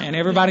 And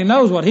everybody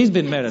knows what he's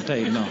been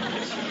meditating on.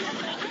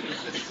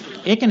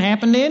 It can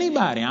happen to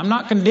anybody. I'm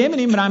not condemning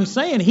him, but I'm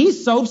saying he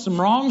sowed some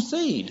wrong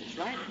seed.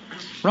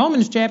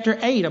 Romans chapter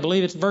 8, I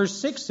believe it's verse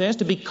 6 says,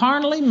 to be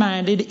carnally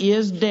minded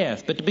is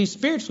death, but to be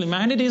spiritually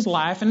minded is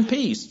life and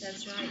peace.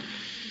 That's right.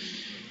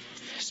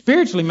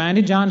 Spiritually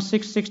minded, John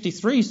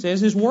 6:63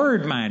 says, is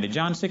word minded.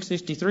 John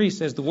 6:63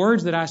 says, the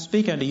words that I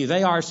speak unto you,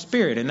 they are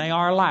spirit and they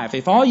are life.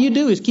 If all you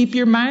do is keep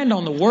your mind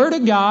on the Word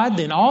of God,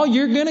 then all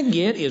you're going to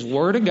get is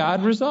Word of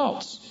God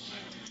results.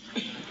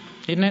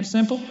 Isn't that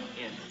simple?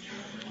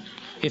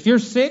 If you're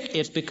sick,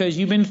 it's because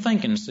you've been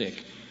thinking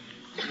sick.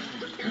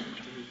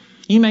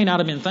 You may not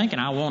have been thinking,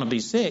 I want to be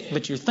sick,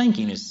 but your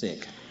thinking is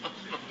sick.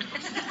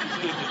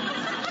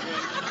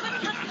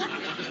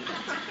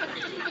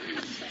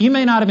 You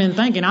may not have been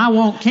thinking, I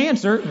want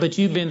cancer, but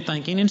you've been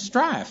thinking in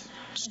strife.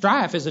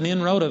 Strife is an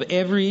inroad of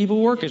every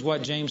evil work, is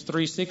what James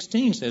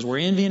 3:16 says. Where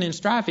envying and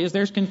strife is,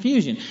 there's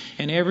confusion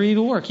in every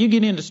evil work. You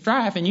get into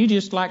strife and you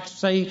just like to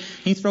say,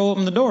 you throw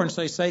open the door and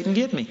say, Satan,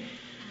 get me.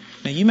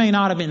 Now, you may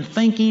not have been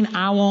thinking,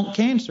 I want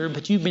cancer,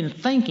 but you've been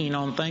thinking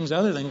on things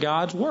other than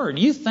God's Word.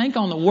 You think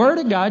on the Word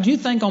of God. You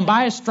think on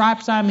by His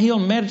stripes I'm healed,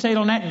 and meditate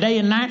on that day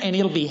and night, and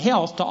it'll be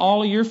health to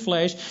all of your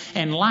flesh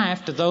and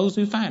life to those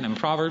who find Him.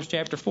 Proverbs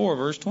chapter 4,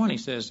 verse 20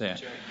 says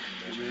that.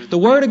 The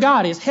Word of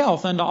God is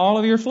health unto all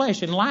of your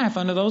flesh and life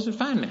unto those who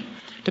find Him.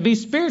 To be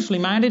spiritually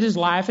minded is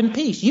life and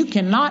peace. You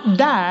cannot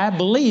die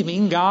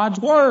believing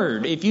God's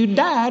Word. If you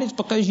died, it's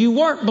because you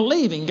weren't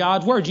believing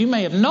God's Word. You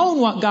may have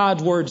known what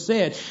God's Word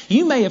said.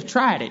 You may have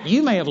tried it.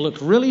 You may have looked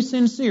really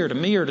sincere to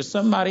me or to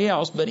somebody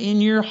else, but in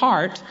your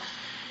heart,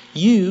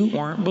 you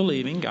weren't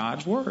believing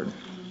God's Word.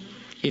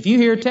 If you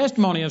hear a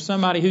testimony of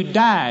somebody who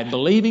died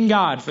believing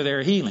God for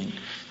their healing,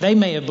 they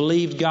may have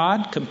believed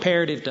God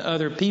comparative to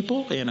other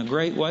people in a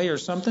great way or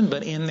something,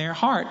 but in their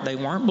heart they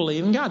weren't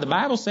believing God. The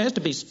Bible says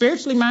to be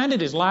spiritually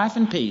minded is life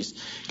and peace.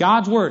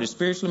 God's Word is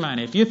spiritually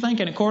minded. If you're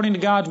thinking according to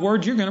God's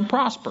Word, you're going to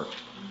prosper.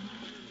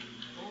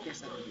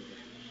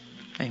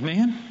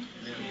 Amen?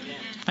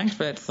 Thanks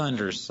for that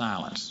thunderous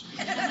silence.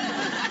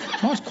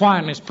 Well, it's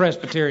quiet in this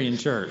Presbyterian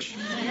church.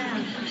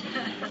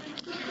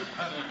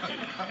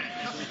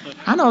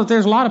 I know that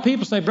there's a lot of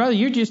people say, brother,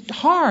 you're just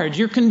hard.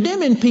 You're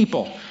condemning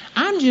people.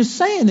 I'm just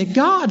saying that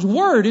God's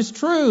Word is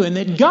true and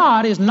that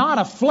God is not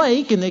a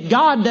flake and that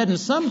God doesn't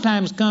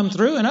sometimes come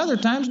through and other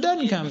times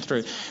doesn't come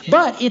through.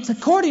 But it's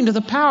according to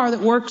the power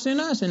that works in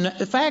us. And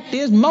the fact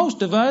is,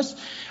 most of us,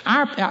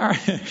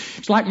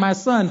 it's like my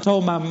son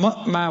told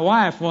my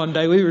wife one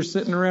day, we were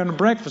sitting around the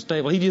breakfast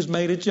table. He just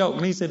made a joke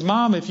and he said,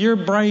 Mom, if your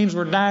brains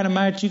were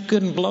dynamite, you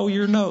couldn't blow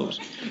your nose.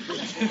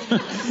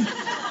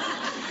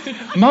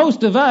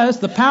 Most of us,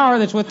 the power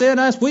that's within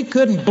us, we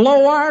couldn't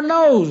blow our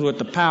nose with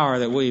the power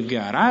that we've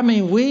got. I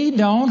mean, we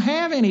don't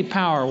have any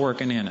power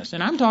working in us.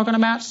 And I'm talking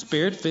about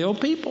Spirit-filled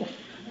people.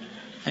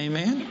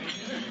 Amen?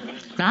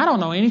 Now, I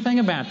don't know anything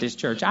about this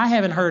church. I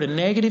haven't heard a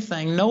negative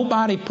thing.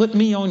 Nobody put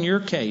me on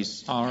your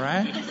case, all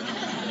right?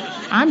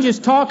 I'm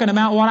just talking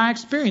about what I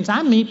experience.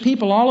 I meet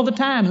people all of the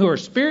time who are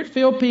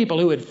Spirit-filled people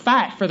who would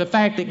fight for the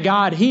fact that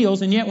God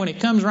heals, and yet when it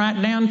comes right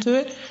down to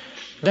it,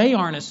 they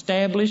aren't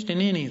established in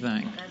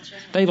anything.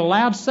 They've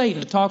allowed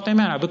Satan to talk them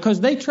out of it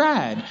because they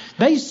tried.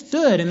 They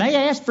stood and they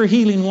asked for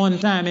healing one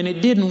time and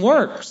it didn't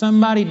work.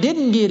 Somebody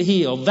didn't get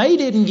healed. They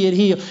didn't get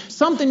healed.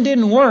 Something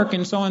didn't work,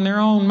 and so in their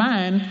own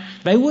mind,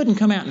 they wouldn't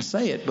come out and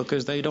say it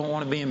because they don't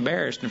want to be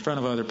embarrassed in front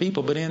of other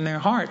people. But in their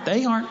heart,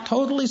 they aren't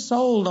totally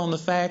sold on the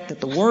fact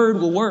that the Word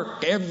will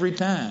work every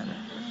time.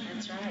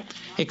 That's right.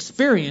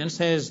 Experience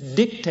has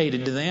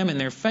dictated to them, and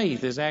their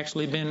faith has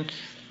actually been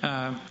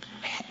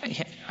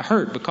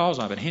hurt because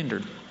of it,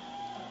 hindered.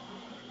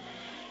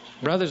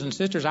 Brothers and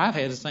sisters, I've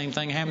had the same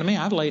thing happen to me.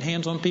 I've laid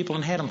hands on people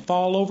and had them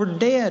fall over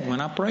dead when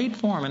I prayed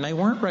for them, and they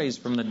weren't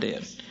raised from the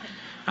dead.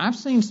 I've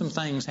seen some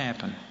things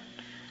happen.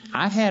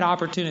 I've had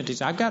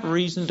opportunities. I've got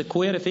reason to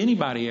quit if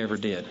anybody ever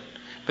did.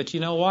 But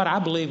you know what? I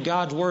believe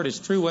God's Word is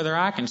true whether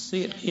I can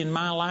see it in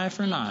my life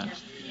or not.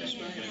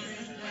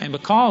 And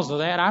because of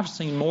that, I've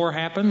seen more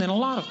happen than a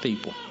lot of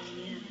people.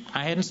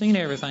 I hadn't seen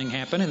everything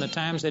happen, and the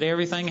times that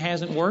everything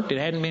hasn't worked, it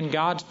hadn't been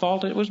God's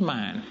fault, it was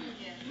mine.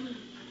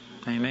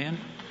 Amen?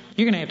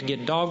 You're going to have to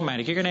get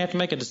dogmatic. You're going to have to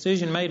make a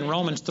decision made in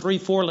Romans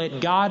 3:4.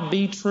 Let God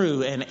be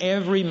true and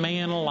every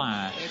man a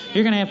lie.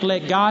 You're going to have to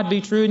let God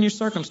be true and your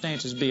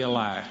circumstances be a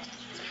lie.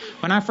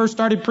 When I first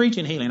started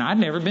preaching healing, I'd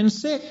never been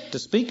sick to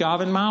speak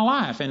of in my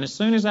life. And as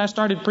soon as I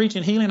started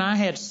preaching healing, I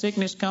had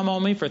sickness come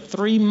on me for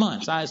 3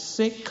 months. I was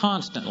sick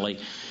constantly.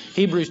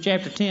 Hebrews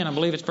chapter 10, I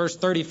believe it's verse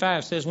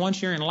 35, says, once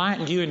you're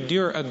enlightened, you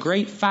endure a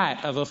great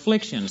fight of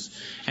afflictions.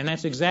 And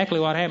that's exactly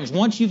what happens.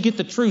 Once you get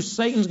the truth,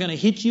 Satan's going to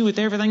hit you with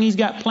everything he's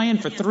got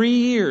planned for 3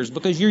 years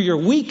because you're your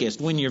weakest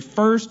when you're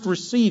first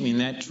receiving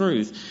that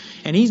truth.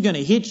 And he's going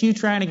to hit you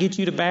trying to get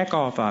you to back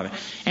off of it.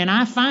 And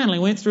I finally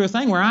went through a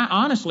thing where I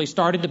honestly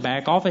started to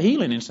back off of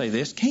healing and say,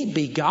 this can't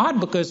be God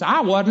because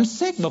I wasn't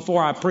sick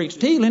before I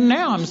preached healing.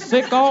 Now I'm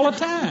sick all the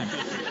time.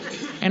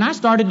 And I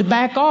started to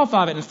back off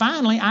of it. And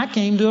finally, I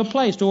came to a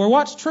place to where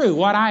what's true,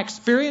 what I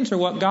experience or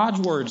what God's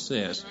Word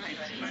says.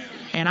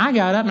 And I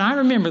got up, and I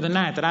remember the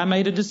night that I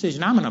made a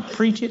decision. I'm going to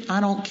preach it.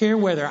 I don't care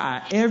whether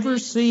I ever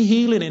see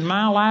healing in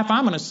my life.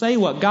 I'm going to say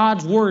what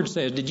God's Word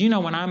says. Did you know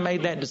when I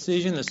made that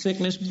decision, the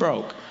sickness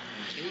broke?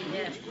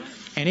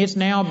 And it's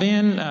now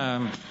been,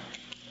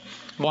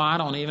 I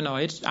don't even know.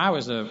 I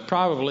was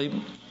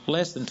probably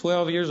less than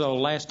 12 years old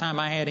last time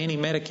I had any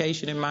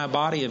medication in my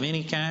body of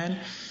any kind.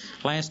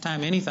 Last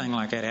time anything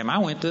like that happened. I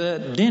went to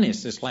the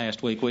dentist this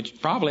last week,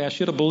 which probably I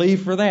should have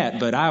believed for that,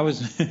 but I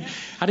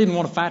didn't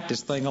want to fight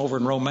this thing over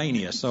in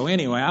Romania. So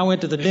anyway, I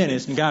went to the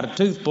dentist and got a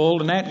tooth pulled,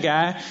 and that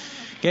guy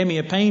gave me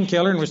a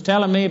painkiller and was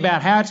telling me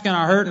about how it's going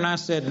to hurt, and I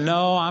said,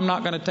 no, I'm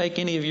not going to take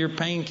any of your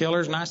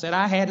painkillers. And I said,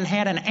 I hadn't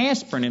had an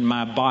aspirin in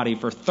my body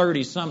for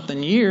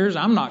 30-something years.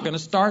 I'm not going to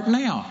start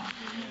now.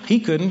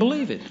 He couldn't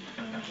believe it.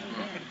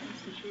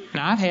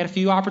 Now, I've had a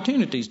few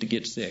opportunities to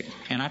get sick,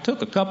 and I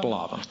took a couple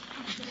of them.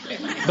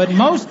 But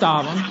most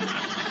of them,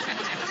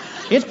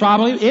 it's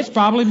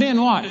probably been,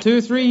 2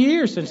 or 3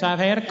 years since I've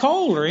had a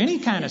cold or any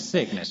kind of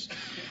sickness.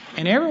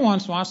 And every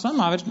once in a while,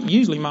 some of it's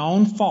usually my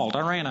own fault.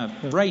 I ran a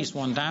race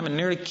one time and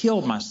nearly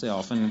killed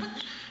myself. And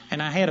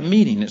I had a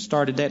meeting that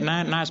started that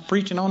night, and I was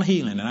preaching on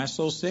healing. And I was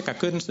so sick, I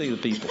couldn't see the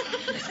people.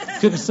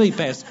 Couldn't see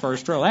past the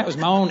first row. That was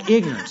my own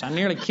ignorance. I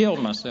nearly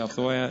killed myself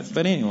the way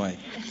but anyway.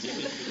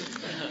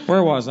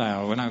 Where was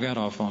I when I got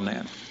off on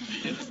that?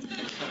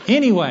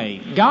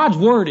 Anyway, God's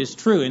Word is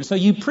true. And so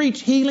you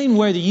preach healing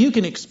whether you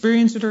can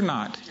experience it or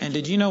not. And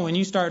did you know when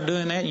you start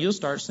doing that, you'll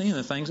start seeing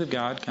the things of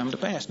God come to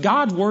pass.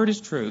 God's Word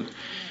is true.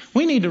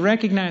 We need to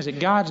recognize that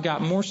God's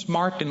got more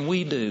smart than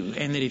we do.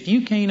 And that if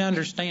you can't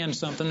understand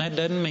something, that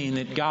doesn't mean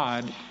that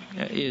God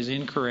is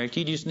incorrect.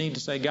 You just need to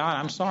say, God,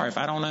 I'm sorry. If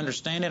I don't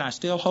understand it, I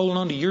still hold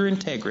on to your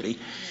integrity.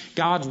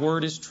 God's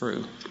Word is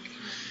true.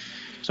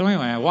 So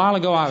anyway, a while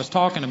ago I was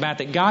talking about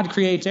that God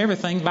creates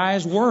everything by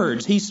His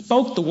words. He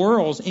spoke the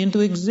worlds into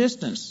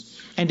existence.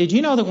 And did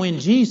you know that when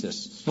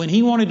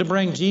He wanted to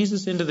bring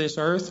Jesus into this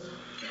earth,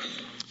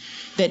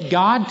 that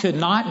God could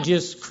not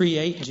just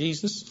create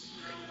Jesus?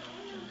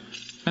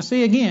 Now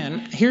see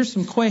again, here's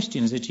some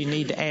questions that you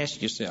need to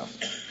ask yourself.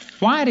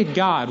 Why did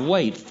God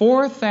wait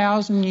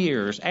 4,000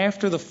 years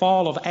after the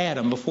fall of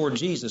Adam before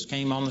Jesus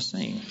came on the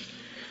scene?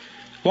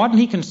 Wasn't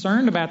He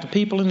concerned about the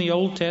people in the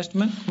Old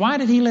Testament? Why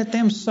did He let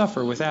them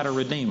suffer without a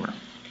Redeemer?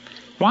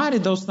 Why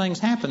did those things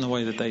happen the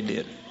way that they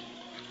did?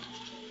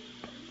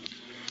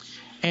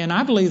 And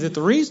I believe that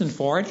the reason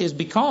for it is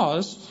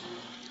because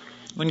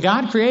when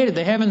God created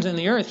the heavens and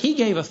the earth, He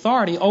gave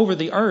authority over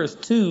the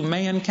earth to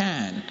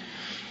mankind.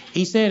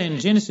 He said in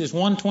Genesis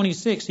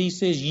 1:26, He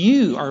says,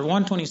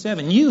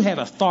 1:27, you have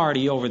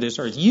authority over this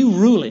earth. You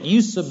rule it.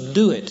 You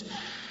subdue it.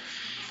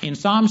 In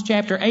Psalms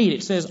chapter 8,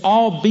 it says,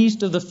 all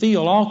beasts of the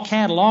field, all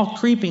cattle, all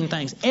creeping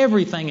things,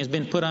 everything has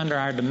been put under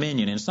our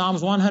dominion. In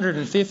Psalms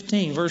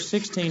 115, verse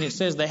 16, it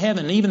says,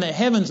 even the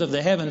heavens of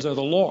the heavens are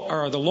the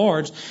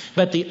Lord's,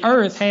 but the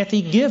earth hath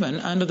He given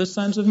unto the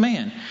sons of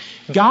man.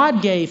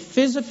 God gave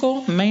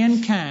physical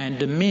mankind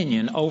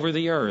dominion over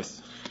the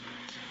earth.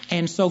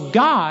 And so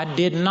God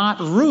did not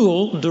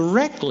rule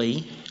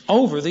directly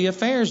over the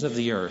affairs of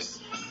the earth.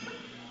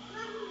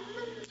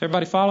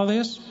 Everybody follow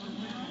this?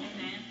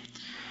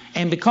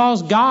 And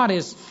because God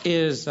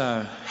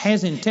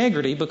has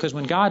integrity, because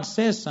when God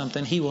says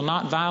something, He will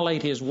not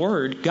violate His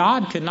word,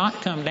 God could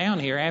not come down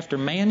here after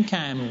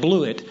mankind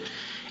blew it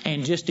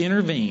and just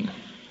intervene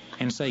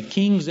and say,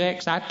 King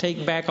Zex, I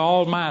take back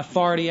all my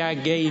authority I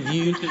gave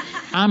you.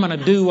 I'm going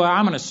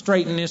to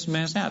straighten this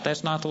mess out.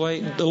 That's not the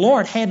way. The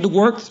Lord had to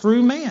work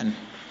through man.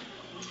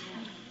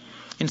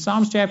 In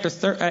Psalms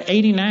chapter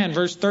 89,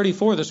 verse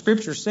 34, the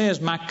Scripture says,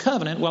 my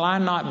covenant will I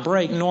not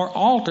break, nor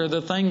alter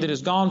the thing that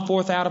has gone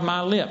forth out of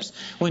my lips.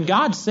 When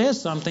God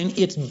says something,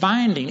 it's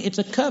binding. It's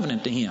a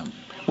covenant to Him.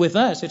 With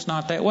us, it's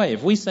not that way.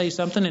 If we say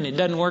something and it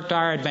doesn't work to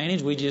our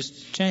advantage, we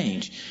just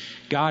change.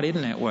 God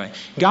isn't that way.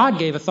 God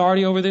gave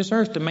authority over this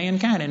earth to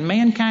mankind, and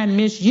mankind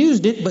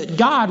misused it, but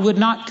God would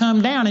not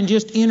come down and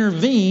just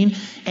intervene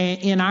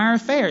in our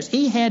affairs.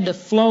 He had to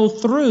flow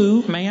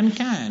through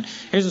mankind.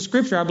 There's a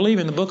scripture, I believe,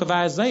 in the book of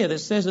Isaiah that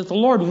says that the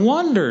Lord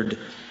wondered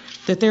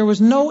that there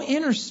was no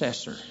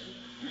intercessor.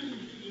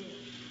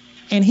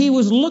 And He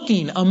was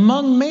looking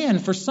among men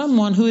for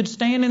someone who would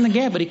stand in the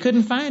gap, but He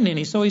couldn't find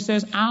any. So He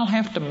says, I'll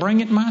have to bring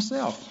it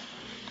myself.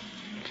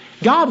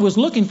 God was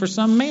looking for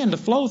some man to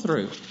flow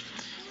through.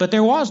 But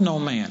there was no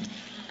man.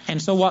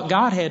 And so what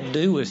God had to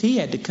do was He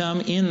had to come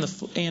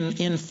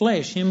in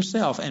flesh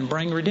Himself and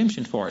bring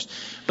redemption for us.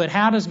 But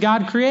how does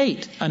God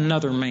create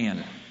another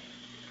man?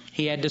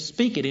 He had to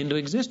speak it into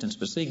existence.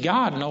 But see,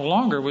 God no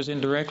longer was in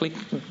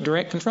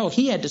direct control.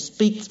 He had to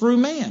speak through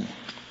man.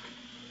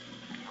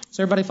 Is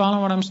everybody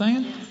following what I'm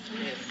saying?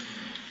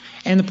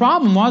 And the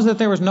problem was that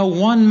there was no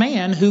one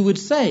man who would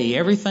say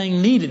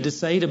everything needed to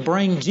say to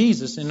bring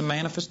Jesus into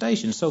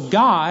manifestation. So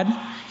God,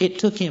 it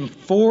took Him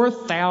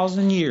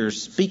 4,000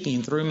 years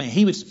speaking through man.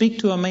 He would speak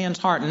to a man's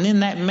heart, and then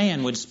that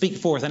man would speak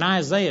forth. And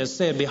Isaiah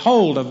said,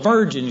 behold, a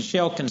virgin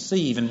shall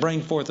conceive and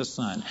bring forth a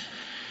son.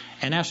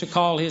 And thou shalt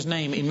call his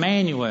name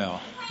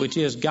Emmanuel, which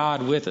is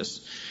God with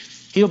us.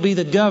 He'll be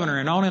the governor,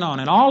 and on and on.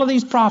 And all of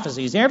these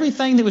prophecies,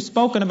 everything that was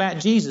spoken about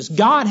Jesus,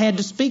 God had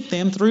to speak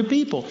them through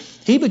people.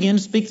 He began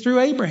to speak through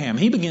Abraham.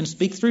 He began to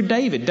speak through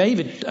David.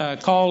 David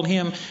called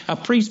him a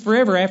priest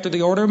forever after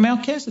the order of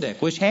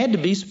Melchizedek, which had to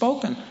be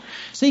spoken.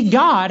 See,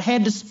 God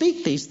had to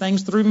speak these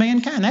things through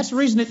mankind. That's the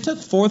reason it took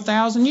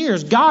 4,000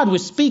 years. God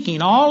was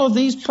speaking all of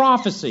these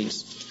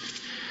prophecies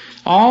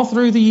all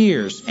through the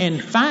years.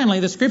 And finally,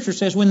 the Scripture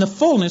says when the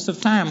fullness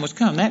of time was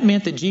come, that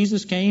meant that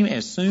Jesus came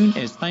as soon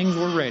as things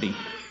were ready.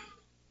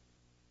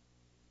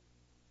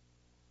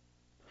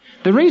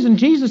 The reason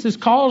Jesus is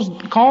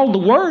called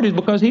the Word is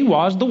because He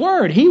was the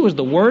Word. He was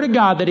the Word of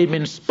God that had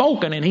been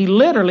spoken, and He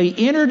literally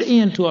entered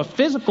into a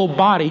physical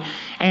body,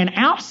 and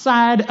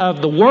outside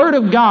of the Word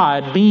of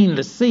God being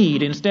the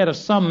seed, instead of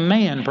some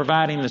man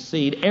providing the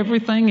seed,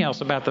 everything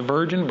else about the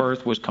virgin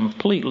birth was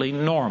completely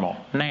normal,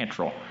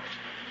 natural.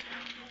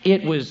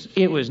 It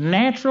was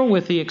natural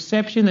with the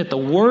exception that the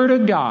Word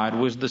of God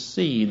was the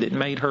seed that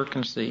made her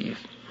conceive.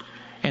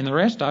 And the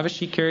rest of it,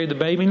 she carried the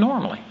baby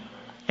normally.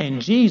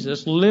 And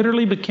Jesus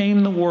literally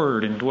became the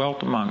Word and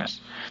dwelt among us.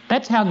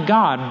 That's how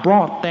God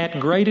brought that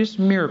greatest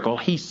miracle.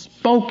 He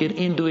spoke it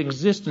into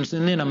existence,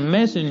 and then a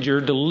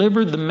messenger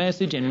delivered the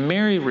message, and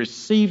Mary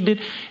received it.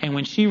 And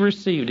when she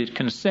received it,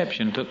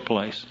 conception took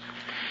place.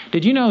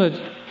 Did you know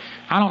that,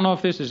 I don't know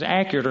if this is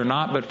accurate or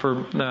not, but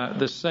for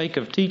the sake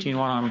of teaching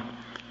what I'm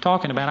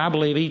talking about, I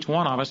believe each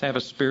one of us have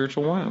a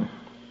spiritual womb.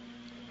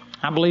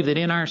 I believe that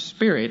in our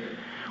spirit,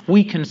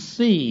 we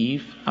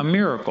conceive a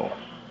miracle.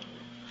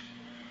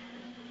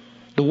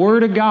 The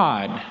Word of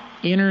God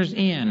enters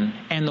in,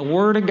 and the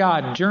Word of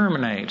God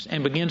germinates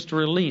and begins to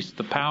release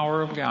the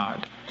power of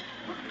God.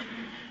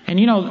 And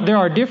you know, there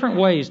are different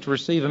ways to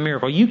receive a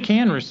miracle. You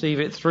can receive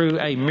it through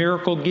a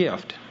miracle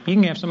gift. You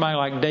can have somebody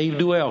like Dave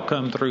Duell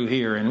come through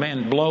here and,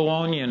 man, blow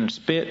on you and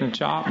spit and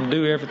chop and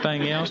do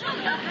everything else.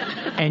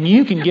 And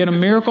you can get a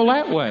miracle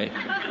that way.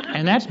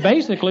 And that's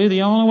basically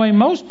the only way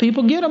most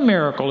people get a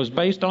miracle is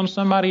based on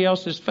somebody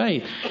else's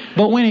faith.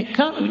 But when it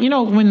comes, you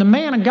know, when the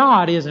man of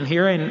God isn't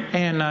here,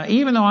 and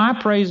even though I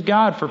praise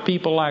God for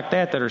people like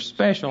that are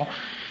special,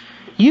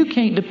 you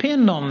can't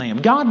depend on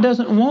them. God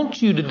doesn't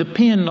want you to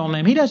depend on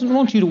them. He doesn't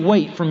want you to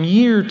wait from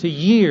year to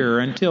year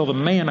until the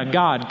man of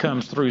God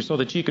comes through so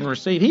that you can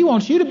receive. He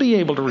wants you to be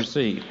able to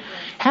receive.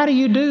 How do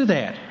you do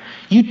that?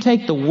 You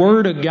take the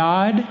Word of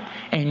God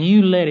and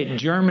you let it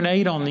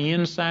germinate on the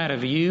inside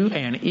of you,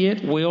 and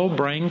it will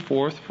bring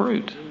forth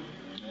fruit.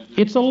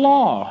 It's a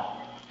law.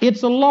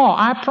 It's a law.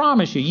 I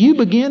promise you. You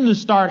begin to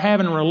start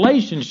having a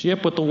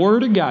relationship with the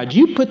Word of God.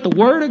 You put the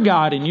Word of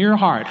God in your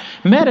heart.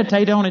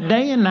 Meditate on it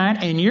day and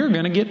night, and you're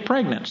going to get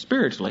pregnant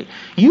spiritually.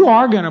 You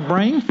are going to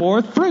bring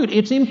forth fruit.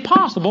 It's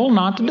impossible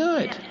not to do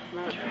it.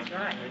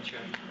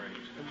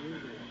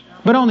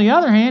 But on the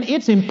other hand,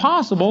 it's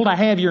impossible to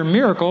have your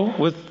miracle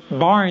with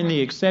barring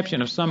the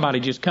exception of somebody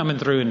just coming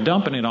through and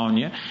dumping it on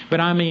you.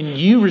 But I mean,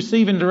 you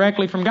receiving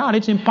directly from God,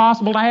 it's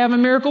impossible to have a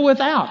miracle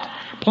without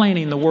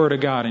planting the Word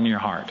of God in your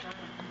heart.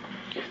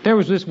 There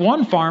was this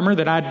one farmer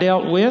that I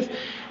dealt with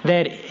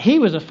that he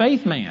was a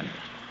faith man.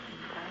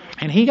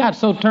 And he got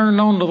so turned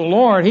on to the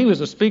Lord. He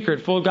was a speaker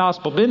at Full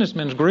Gospel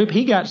Businessmen's Group.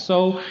 He got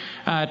so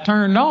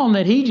turned on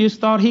that he just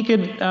thought he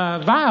could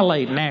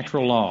violate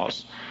natural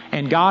laws.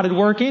 And God would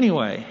work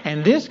anyway.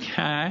 And this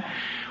guy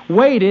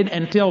waited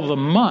until the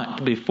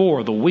month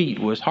before the wheat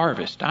was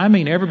harvested. I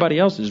mean, everybody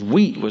else's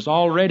wheat was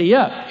already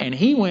up. And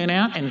he went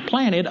out and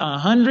planted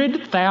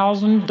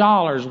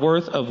 $100,000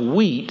 worth of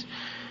wheat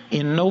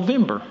in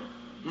November.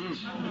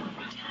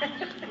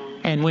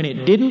 And when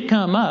it didn't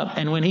come up,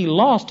 and when he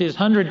lost his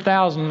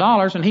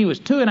 $100,000 and he was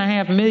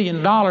 $2.5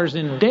 million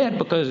in debt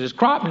because his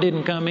crop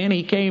didn't come in,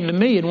 he came to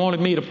me and wanted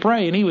me to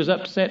pray, and he was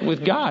upset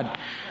with God.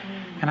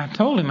 And I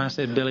told him, I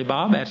said, Billy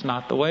Bob, that's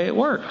not the way it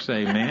works,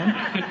 amen.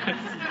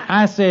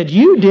 I said,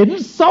 you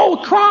didn't sow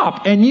a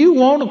crop, and you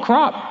want a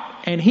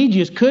crop. And he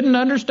just couldn't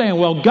understand.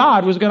 Well,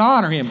 God was going to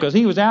honor him because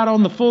he was out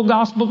on the Full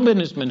Gospel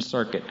Businessman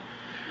circuit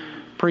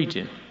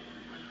preaching.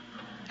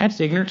 That's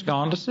ignorance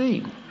gone to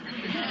seed.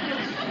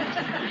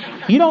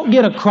 You don't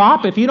get a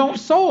crop if you don't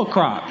sow a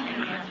crop.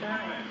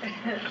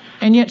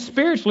 And yet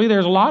spiritually,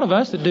 there's a lot of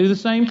us that do the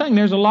same thing.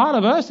 There's a lot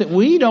of us that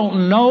we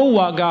don't know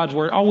what God's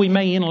Word. Oh, we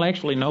may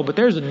intellectually know, but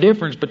there's a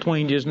difference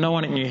between just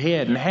knowing it in your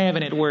head and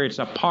having it where it's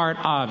a part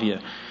of you.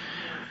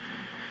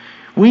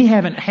 We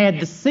haven't had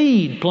the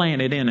seed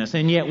planted in us,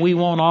 and yet we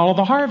want all of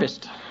the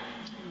harvest.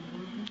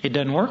 It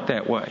doesn't work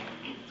that way.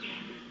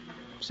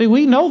 See,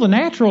 we know the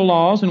natural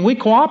laws, and we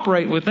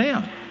cooperate with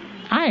them.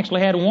 I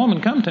actually had a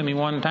woman come to me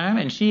one time,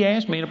 and she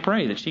asked me to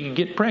pray that she could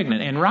get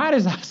pregnant. And right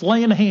as I was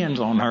laying hands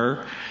on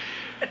her,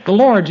 the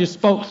Lord just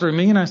spoke through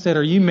me, and I said,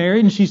 are you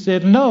married? And she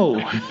said,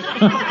 no.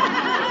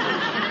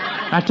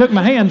 I took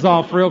my hands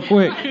off real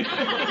quick.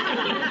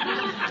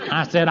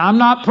 I said, I'm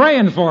not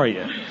praying for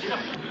you.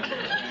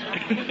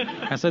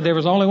 I said, there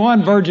was only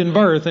one virgin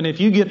birth, and if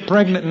you get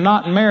pregnant and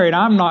not married,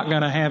 I'm not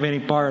going to have any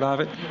part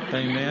of it.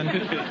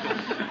 Amen.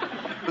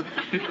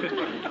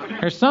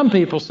 There's some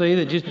people, see,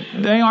 that just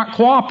they aren't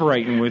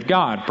cooperating with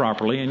God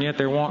properly, and yet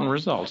they're wanting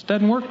results. It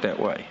doesn't work that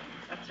way.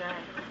 That's right.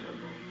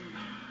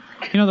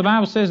 You know, the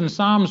Bible says in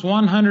Psalms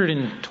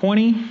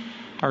 120,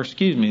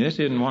 this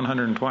isn't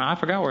 120. I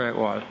forgot where that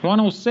was.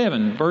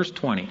 107, verse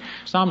 20.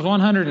 Psalms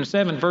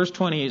 107, verse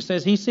 20, it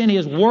says, He sent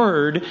His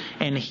word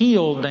and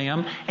healed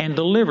them and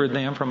delivered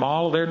them from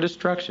all of their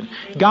destruction.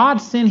 God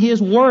sent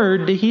His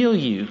word to heal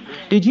you.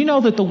 Did you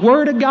know that the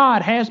Word of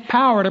God has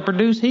power to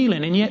produce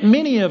healing? And yet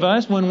many of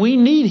us, when we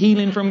need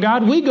healing from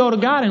God, we go to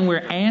God and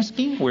we're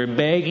asking, we're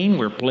begging,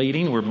 we're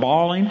pleading, we're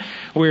bawling,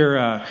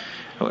 we're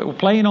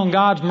playing on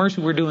God's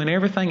mercy. We're doing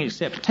everything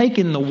except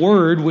taking the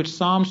Word, which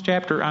Proverbs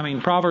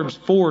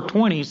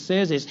 4:20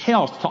 says is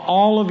health to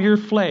all of your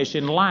flesh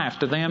and life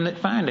to them that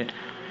find it.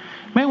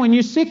 Man, when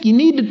you're sick, you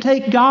need to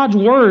take God's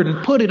Word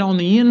and put it on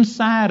the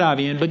inside of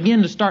you and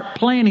begin to start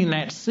planting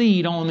that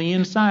seed on the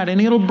inside, and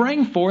it'll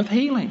bring forth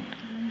healing.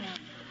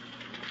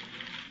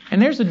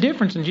 And there's a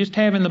difference in just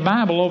having the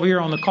Bible over here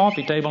on the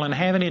coffee table and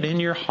having it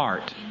in your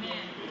heart.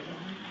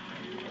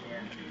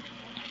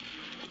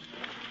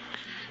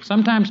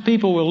 Sometimes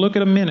people will look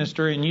at a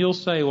minister and you'll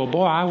say, well,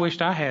 boy, I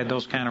wished I had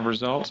those kind of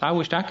results. I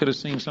wished I could have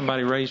seen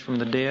somebody raised from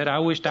the dead. I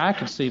wished I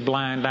could see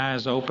blind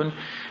eyes open.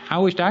 I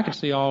wished I could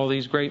see all of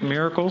these great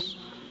miracles.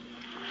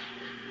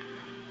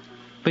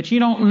 But you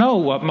don't know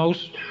what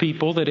most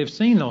people that have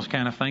seen those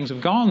kind of things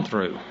have gone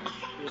through.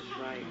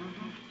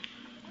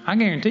 I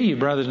guarantee you,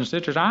 brothers and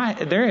sisters,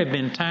 there have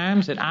been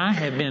times that I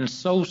have been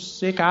so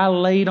sick, I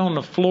laid on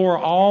the floor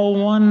all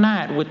one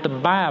night with the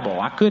Bible.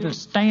 I couldn't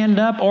stand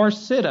up or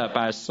sit up.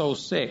 I was so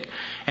sick.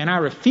 And I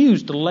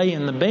refused to lay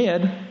in the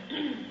bed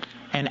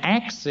and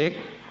act sick.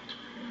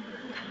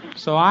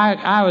 So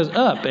I was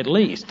up at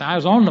least. I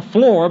was on the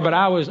floor, but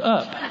I was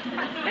up.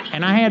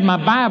 And I had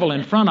my Bible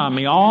in front of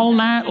me all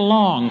night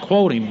long,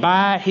 quoting,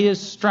 by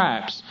His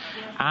stripes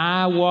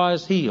I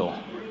was healed.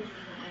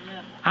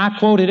 I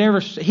quoted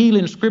every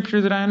healing scripture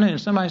that I knew.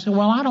 And somebody said,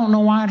 well, I don't know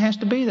why it has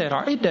to be that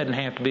hard. It doesn't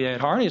have to be that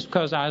hard. It's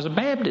because I was a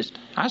Baptist.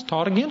 I was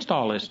taught against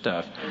all this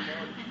stuff.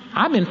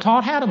 I've been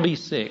taught how to be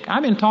sick.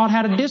 I've been taught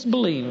how to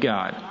disbelieve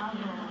God.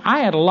 I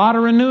had a lot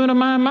of renewing of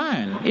my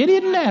mind. It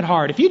isn't that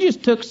hard. If you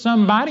just took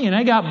somebody and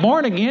they got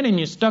born again and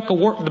you stuck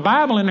the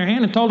Bible in their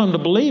hand and told them to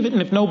believe it,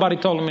 and if nobody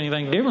told them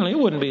anything differently, it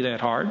wouldn't be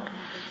that hard.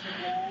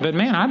 But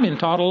man, I've been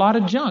taught a lot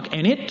of junk,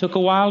 and it took a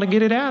while to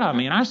get it out of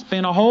me. And I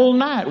spent a whole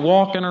night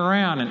walking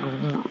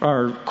around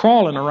or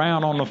crawling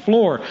around on the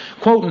floor,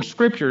 quoting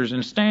scriptures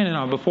and standing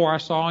on before I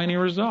saw any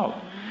result.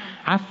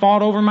 I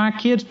fought over my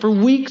kids for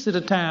weeks at a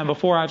time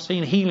before I've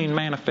seen healing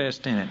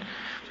manifest in it.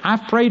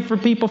 I've prayed for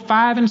people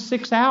 5 and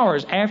 6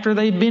 hours after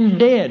they've been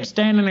dead,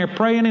 standing there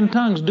praying in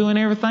tongues, doing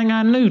everything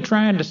I knew,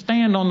 trying to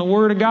stand on the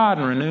Word of God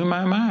and renew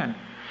my mind.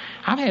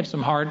 I've had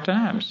some hard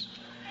times.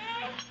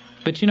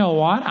 But you know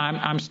what?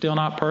 I'm still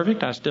not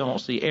perfect. I still don't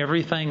see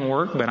everything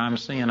work, but I'm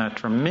seeing a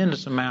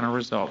tremendous amount of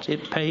results.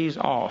 It pays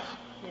off.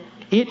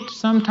 It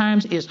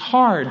sometimes is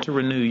hard to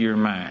renew your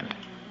mind.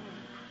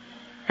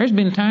 There's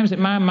been times that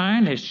my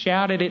mind has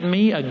shouted at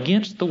me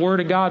against the Word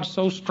of God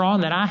so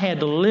strong that I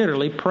had to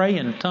literally pray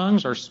in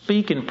tongues or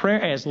speak in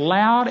prayer as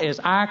loud as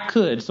I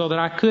could so that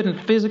I couldn't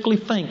physically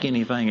think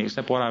anything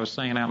except what I was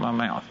saying out of my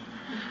mouth.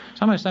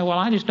 Somebody say, well,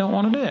 I just don't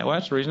want to do that. Well,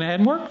 that's the reason it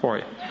hadn't worked for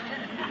you.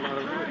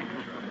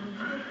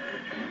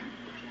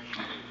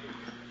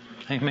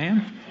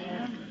 Amen?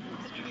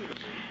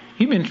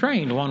 You've been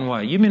trained one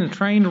way. You've been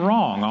trained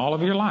wrong all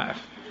of your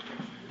life.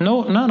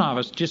 No, none of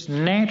us just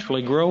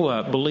naturally grow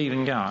up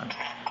believing God.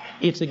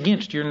 It's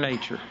against your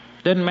nature.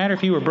 Doesn't matter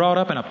if you were brought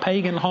up in a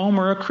pagan home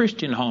or a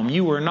Christian home.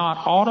 You were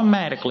not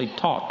automatically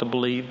taught to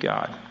believe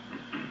God.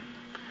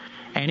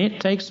 And it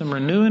takes some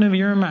renewing of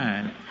your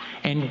mind.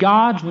 And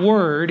God's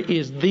Word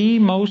is the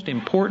most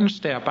important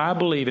step, I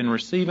believe, in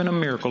receiving a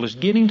miracle, is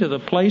getting to the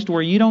place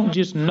where you don't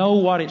just know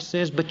what it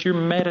says, but you're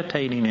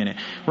meditating in it.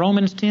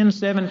 Romans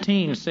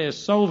 10:17 says,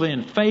 so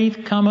then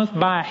faith cometh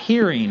by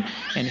hearing,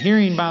 and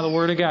hearing by the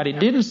Word of God. It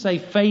didn't say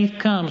faith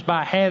comes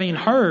by having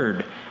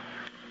heard.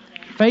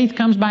 Faith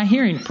comes by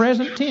hearing,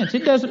 present tense.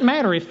 It doesn't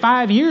matter if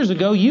 5 years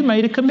ago you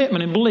made a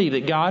commitment and believed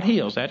that God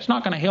heals. That's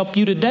not going to help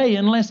you today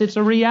unless it's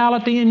a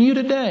reality in you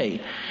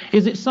today.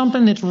 Is it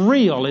something that's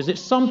real? Is it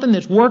something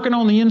that's working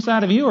on the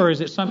inside of you, or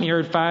is it something you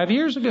heard 5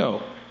 years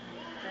ago?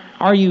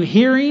 Are you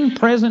hearing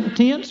present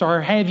tense, or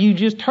have you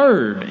just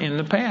heard in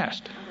the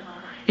past?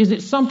 Is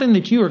it something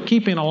that you are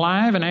keeping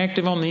alive and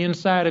active on the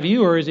inside of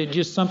you, or is it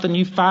just something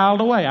you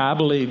filed away? I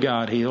believe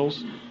God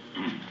heals.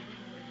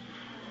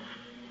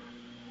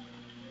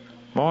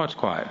 Boy, it's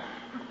quiet.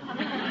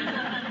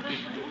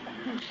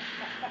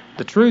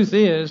 The truth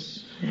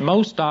is,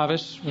 most of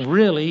us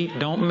really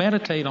don't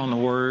meditate on the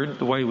Word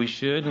the way we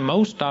should.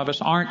 Most of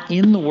us aren't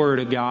in the Word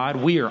of God.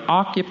 We are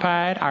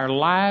occupied. Our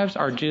lives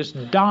are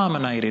just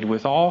dominated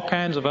with all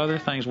kinds of other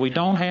things. We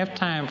don't have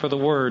time for the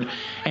Word.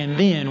 And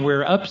then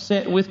we're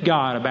upset with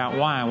God about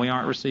why we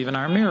aren't receiving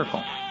our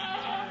miracle.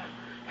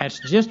 That's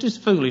just as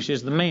foolish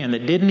as the man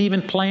that didn't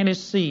even plant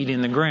his seed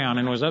in the ground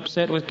and was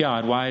upset with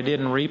God why he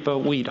didn't reap a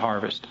wheat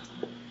harvest.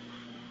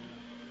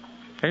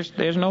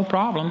 There's no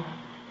problem.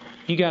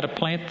 You got to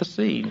plant the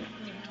seed.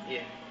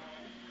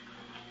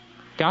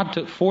 God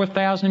took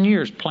 4,000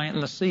 years planting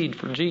the seed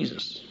for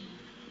Jesus.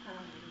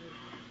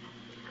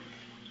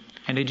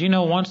 And did you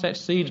know once that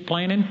seed's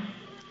planted,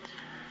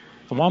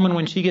 a woman,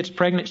 when she gets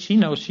pregnant, she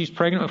knows she's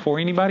pregnant before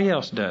anybody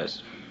else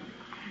does.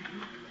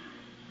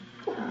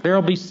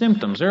 There'll be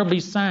symptoms. There'll be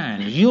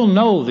signs. You'll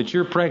know that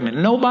you're pregnant.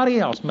 Nobody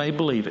else may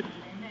believe it.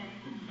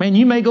 Man,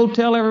 you may go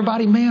tell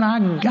everybody, man,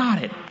 I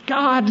got it.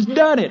 God's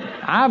done it.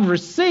 I've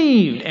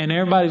received. And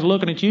everybody's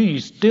looking at you. You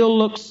still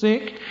look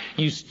sick.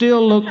 You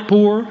still look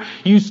poor.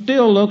 You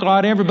still look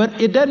like everybody.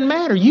 But it doesn't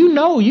matter. You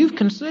know you've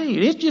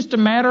conceived. It's just a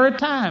matter of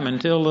time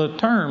until the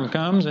term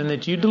comes and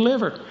that you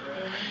deliver.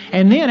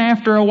 And then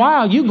after a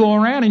while, you go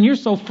around and you're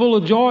so full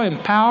of joy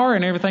and power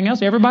and everything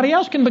else, everybody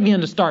else can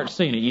begin to start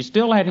seeing it. You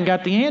still hadn't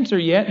got the answer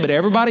yet, but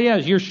everybody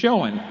else, you're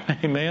showing.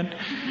 Amen.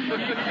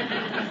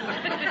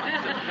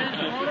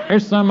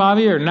 There's some of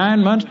you are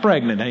 9 months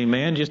pregnant.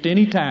 Amen. Just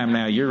any time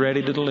now, you're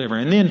ready to deliver.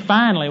 And then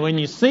finally, when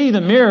you see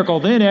the miracle,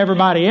 then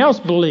everybody else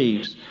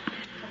believes.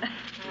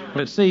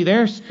 But see,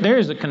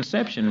 there's a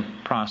conception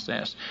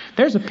process.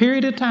 There's a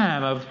period of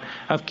time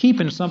of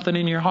keeping something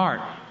in your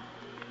heart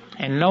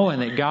and knowing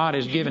that God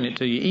has given it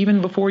to you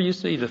even before you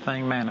see the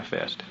thing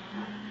manifest.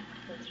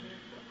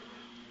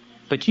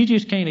 But you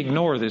just can't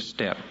ignore this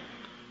step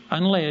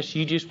unless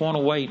you just want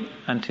to wait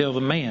until the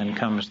man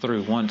comes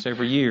through once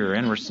every year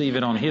and receive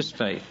it on his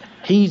faith.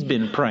 He's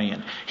been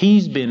praying.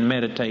 He's been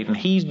meditating.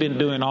 He's been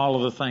doing all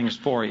of the things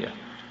for you.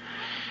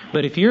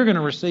 But if you're going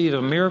to receive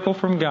a miracle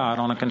from God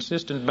on a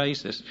consistent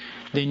basis,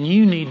 then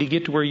you need to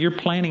get to where you're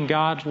planting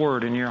God's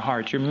Word in your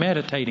heart. You're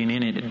meditating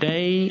in it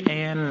day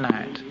and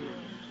night.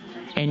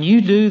 And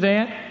you do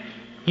that,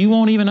 you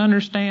won't even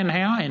understand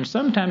how. And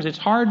sometimes it's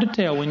hard to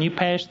tell when you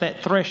pass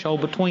that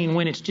threshold between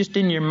when it's just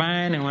in your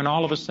mind and when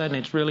all of a sudden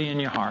it's really in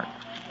your heart.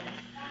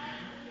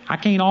 I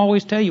can't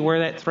always tell you where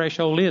that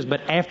threshold is, but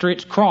after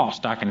it's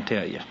crossed, I can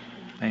tell you.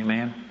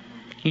 Amen.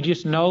 You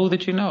just know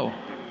that you know.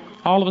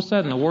 All of a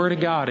sudden, the Word of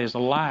God is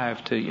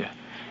alive to you.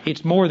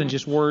 It's more than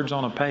just words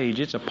on a page.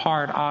 It's a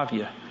part of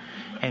you.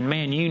 And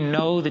man, you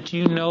know that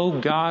you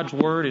know God's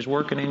Word is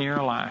working in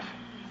your life.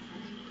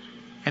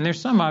 And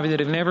there's some of you that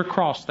have never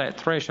crossed that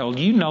threshold.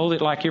 You know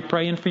that, like you're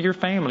praying for your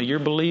family, you're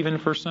believing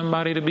for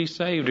somebody to be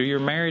saved or your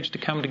marriage to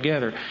come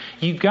together.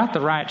 You've got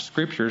the right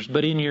scriptures,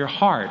 but in your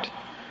heart,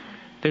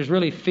 there's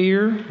really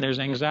fear, there's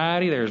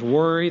anxiety, there's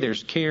worry,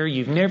 there's care.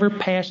 You've never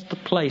passed the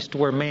place to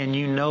where, man,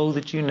 you know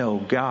that you know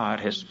God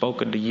has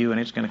spoken to you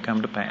and it's going to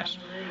come to pass.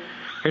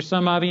 There's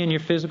some of you in your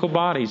physical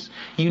bodies.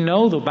 You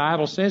know the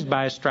Bible says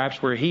by His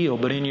stripes we're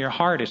healed, but in your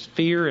heart is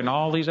fear and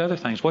all these other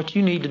things. What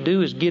you need to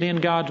do is get in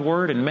God's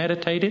Word and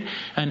meditate it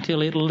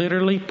until it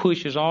literally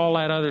pushes all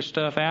that other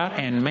stuff out.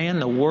 And man,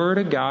 the Word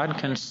of God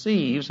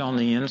conceives on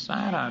the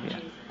inside of you.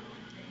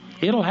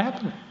 It'll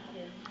happen.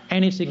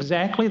 And it's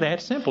exactly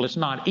that simple. It's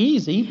not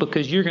easy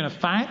because you're going to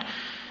fight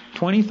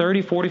 20,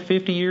 30, 40,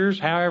 50 years,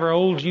 however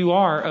old you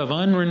are, of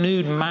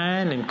unrenewed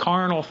mind and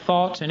carnal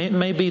thoughts, and it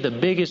may be the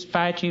biggest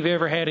fight you've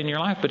ever had in your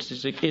life, but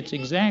it's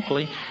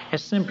exactly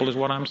as simple as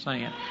what I'm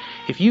saying.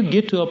 If you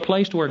get to a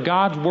place where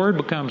God's Word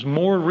becomes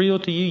more real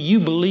to you, you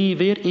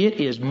believe it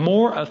is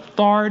more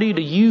authority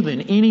to you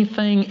than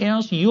anything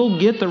else, you'll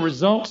get the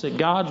results that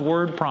God's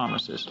Word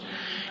promises.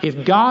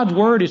 If God's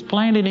Word is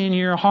planted in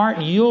your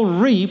heart, you'll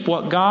reap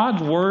what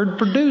God's Word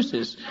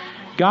produces.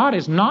 God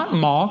is not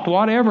mocked.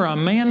 Whatever a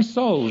man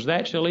sows,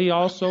 that shall he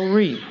also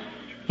reap.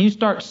 You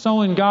start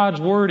sowing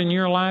God's Word in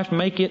your life,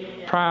 make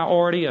it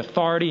priority,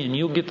 authority, and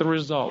you'll get the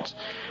results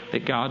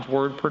that God's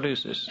Word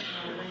produces.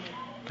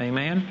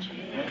 Amen?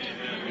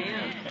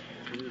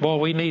 Boy,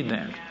 we need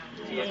that.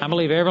 I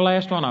believe every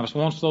last one of us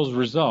wants those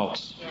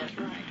results.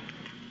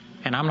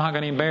 And I'm not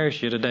going to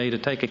embarrass you today to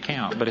take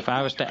account, but if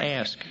I was to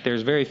ask,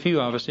 there's very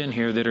few of us in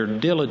here that are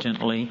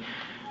diligently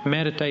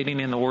meditating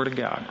in the Word of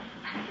God.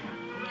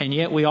 And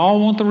yet we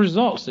all want the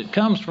results that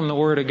comes from the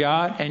Word of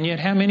God, and yet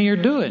how many are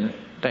doing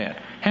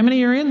that? How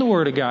many are in the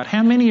Word of God?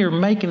 How many are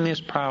making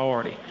this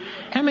priority?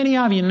 How many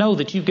of you know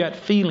that you've got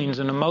feelings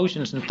and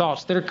emotions and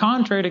thoughts that are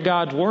contrary to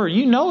God's Word?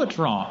 You know it's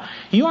wrong.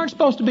 You aren't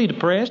supposed to be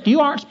depressed. You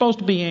aren't supposed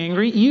to be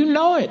angry. You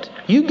know it.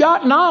 You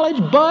got knowledge,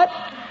 but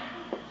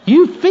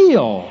you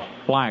feel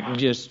like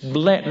just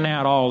letting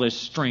out all this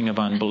string of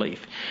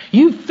unbelief.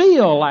 You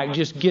feel like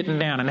just getting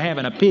down and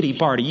having a pity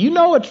party. You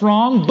know it's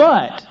wrong,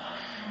 but...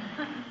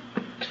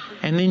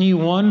 And then you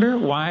wonder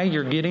why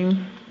you're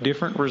getting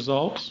different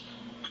results.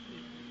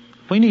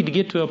 We need to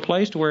get to a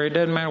place to where it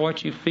doesn't matter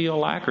what you feel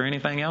like or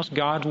anything else,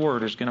 God's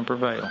Word is going to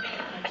prevail.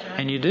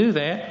 And you do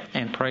that,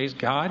 and praise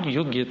God,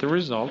 you'll get the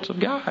results of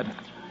God.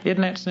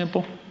 Isn't that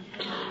simple?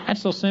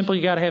 That's so simple,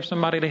 you got to have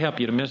somebody to help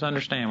you to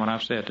misunderstand what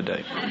I've said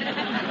today.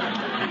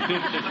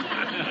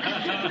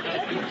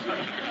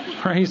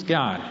 Praise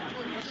God.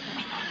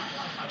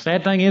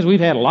 Sad thing is,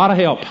 we've had a lot of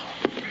help.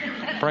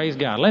 Praise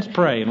God. Let's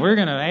pray. And we're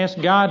going to ask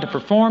God to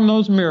perform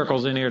those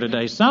miracles in here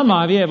today. Some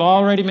of you have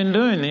already been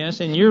doing this,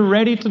 and you're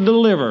ready to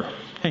deliver.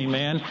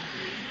 Amen.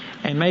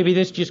 And maybe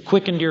this just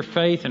quickened your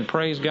faith, and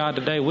praise God,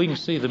 today we can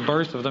see the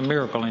birth of the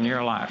miracle in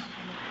your life.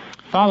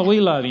 Father,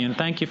 we love you and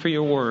thank you for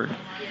your Word.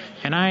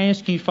 And I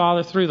ask you,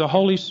 Father, through the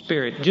Holy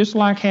Spirit, just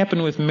like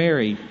happened with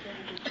Mary,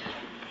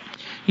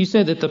 you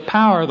said that the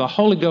power of the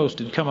Holy Ghost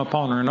had come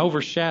upon her and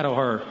overshadow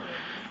her,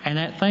 and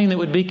that thing that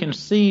would be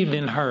conceived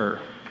in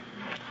her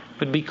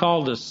would be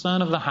called the Son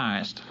of the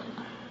Highest.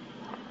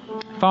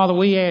 Father,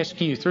 we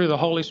ask you through the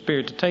Holy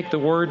Spirit to take the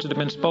words that have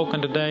been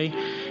spoken today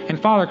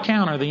and, Father,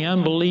 counter the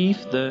unbelief,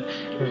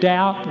 the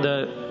doubt,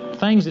 the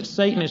things that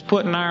Satan has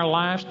put in our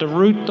lives, to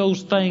root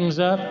those things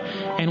up,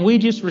 and we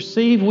just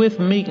receive with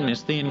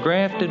meekness the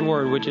engrafted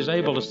Word which is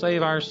able to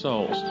save our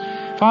souls.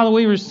 Father,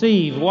 we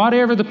receive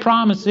whatever the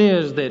promise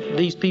is that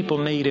these people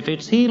need. If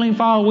it's healing,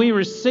 Father, we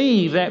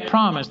receive that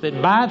promise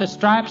that by the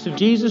stripes of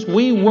Jesus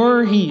we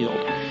were healed.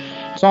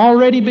 It's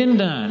already been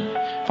done.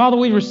 Father,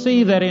 we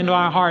receive that into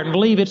our heart and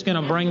believe it's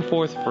going to bring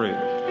forth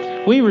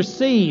fruit. We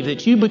receive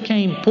that you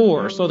became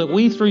poor so that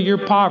we through your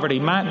poverty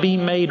might be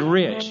made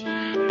rich.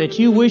 That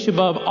you wish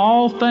above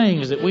all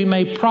things that we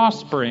may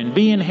prosper and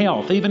be in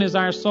health, even as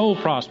our soul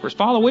prospers.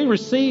 Father, we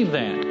receive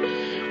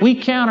that. We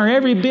counter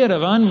every bit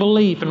of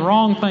unbelief and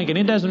wrong thinking.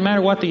 It doesn't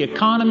matter what the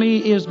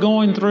economy is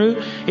going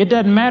through. It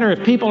doesn't matter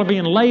if people are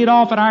being laid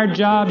off at our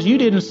jobs. You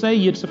didn't say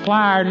you'd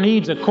supply our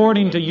needs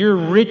according to your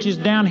riches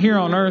down here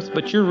on earth,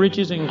 but your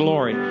riches in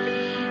glory.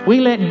 We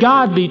let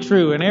God be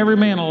true and every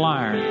man a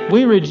liar.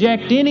 We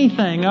reject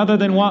anything other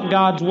than what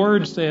God's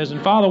Word says.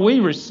 And Father, we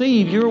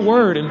receive your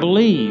Word and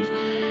believe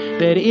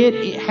that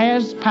it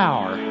has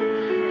power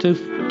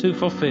to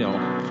fulfill.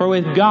 For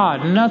with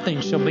God, nothing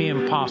shall be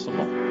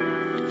impossible.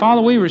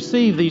 Father, we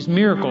receive these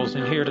miracles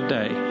in here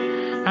today.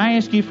 I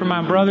ask you for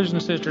my brothers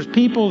and sisters,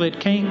 people that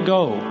can't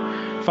go,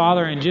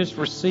 Father, and just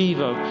receive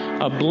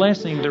a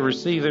blessing to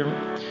receive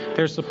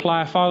their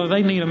supply. Father,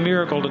 they need a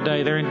miracle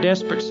today. They're in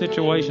desperate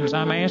situations.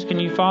 I'm asking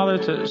you, Father,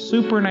 to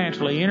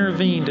supernaturally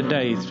intervene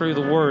today through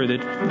the Word,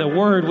 that the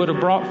Word would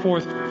have brought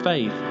forth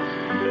faith,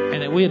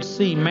 and that we'd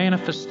see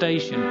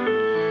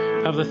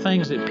manifestation of the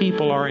things that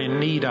people are in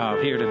need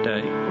of here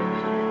today.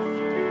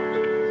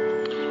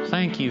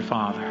 Thank you,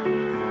 Father.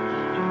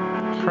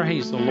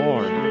 Praise the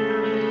Lord.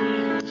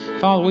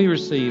 Father, we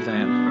receive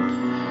that.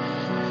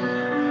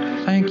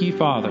 Thank you,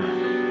 Father.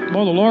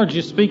 Well, the Lord's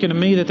just speaking to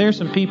me that there's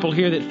some people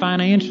here that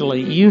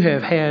financially you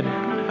have had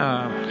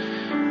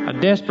a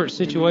desperate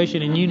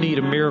situation and you need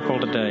a miracle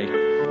today.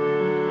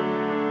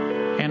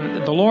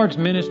 And the Lord's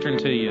ministering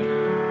to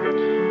you.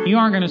 You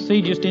aren't going to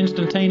see just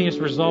instantaneous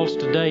results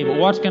today, but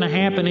what's going to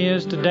happen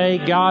is today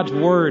God's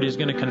Word is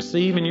going to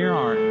conceive in your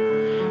heart.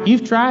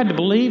 You've tried to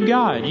believe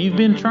God. You've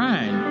been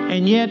trying.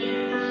 And yet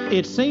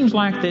it seems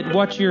like that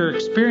what your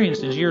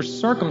experiences, your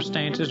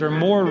circumstances are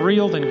more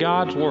real than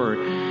God's Word.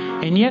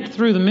 And yet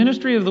through the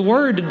ministry of the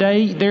Word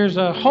today, there's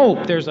a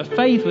hope, there's a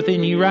faith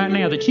within you right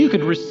now that you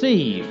could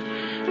receive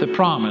the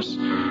promise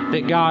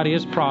that God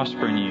is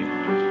prospering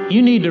you.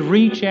 You need to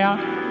reach out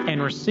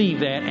and receive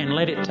that and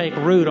let it take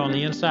root on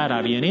the inside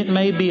of you. And it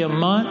may be a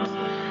month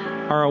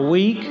or a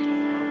week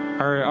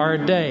or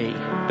a day,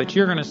 but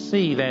you're going to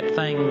see that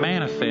thing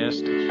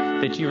manifest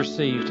that you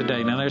received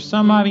today. Now, there's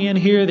some of you in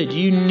here that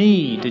you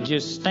need to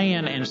just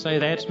stand and say,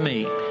 that's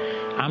me.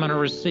 I'm going to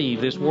receive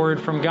this word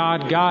from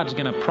God. God's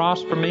going to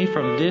prosper me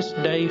from this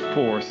day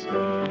forth.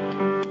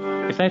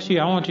 If that's you,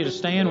 I want you to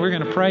stand. We're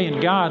going to pray,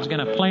 and God's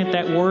going to plant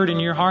that word in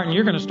your heart, and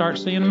you're going to start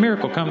seeing a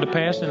miracle come to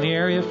pass in the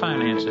area of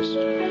finances.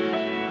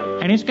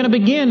 And it's going to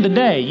begin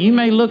today. You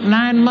may look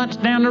 9 months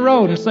down the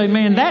road and say,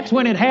 man, that's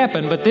when it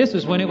happened, but this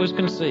is when it was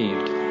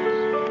conceived.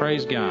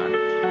 Praise God.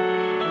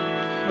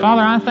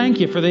 Father, I thank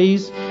you for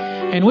these.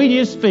 And we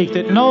just speak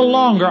that no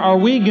longer are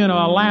we going to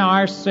allow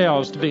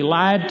ourselves to be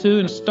lied to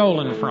and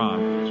stolen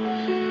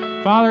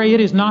from. Father, it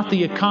is not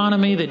the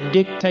economy that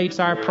dictates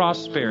our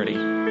prosperity.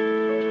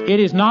 It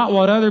is not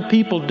what other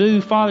people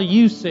do. Father,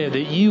 you said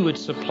that you would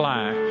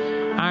supply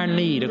our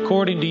need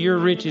according to your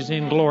riches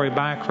in glory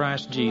by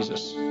Christ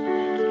Jesus.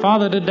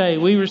 Father, today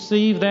we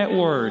receive that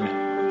word.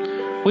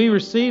 We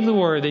receive the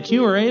word that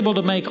you are able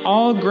to make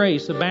all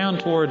grace abound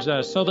towards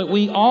us, so that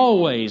we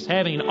always,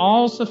 having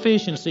all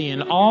sufficiency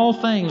in all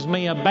things,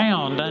 may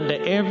abound unto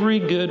every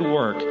good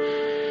work.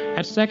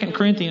 That's 2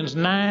 Corinthians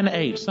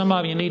 9:8. Some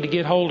of you need to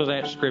get hold of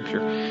that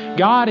scripture.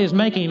 God is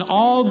making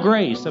all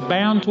grace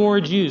abound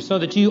towards you, so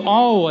that you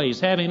always,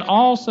 having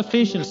all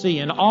sufficiency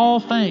in all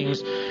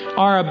things,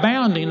 are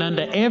abounding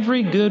unto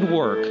every good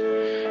work.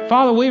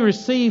 Father, we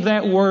receive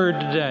that word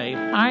today.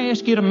 I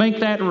ask you to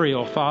make that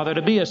real, Father,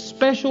 to be a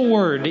special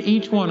word to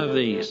each one of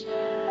these.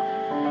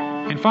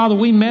 And Father,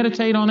 we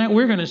meditate on that.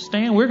 We're going to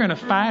stand. We're going to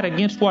fight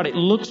against what it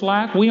looks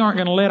like. We aren't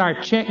going to let our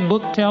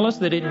checkbook tell us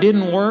that it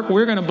didn't work.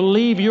 We're going to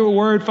believe your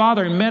word,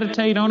 Father, and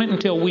meditate on it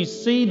until we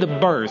see the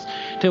birth,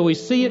 till we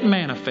see it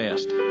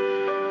manifest.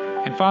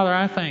 And Father,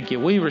 I thank you.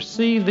 We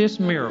receive this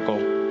miracle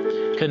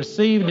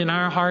conceived in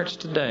our hearts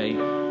today.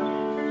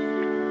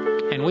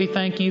 And we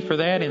thank you for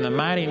that in the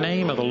mighty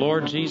name of the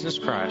Lord Jesus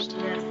Christ.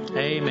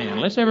 Amen.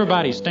 Let's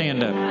everybody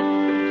stand up.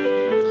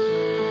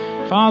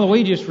 Father,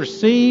 we just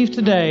receive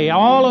today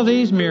all of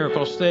these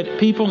miracles that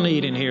people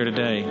need in here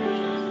today.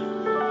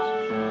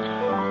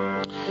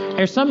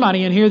 There's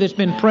somebody in here that's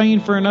been praying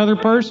for another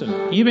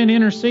person. You've been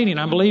interceding,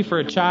 I believe, for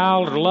a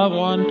child or a loved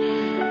one.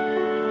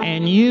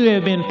 And you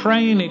have been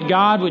praying that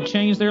God would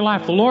change their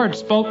life. The Lord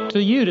spoke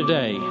to you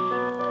today.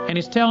 And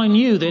He's telling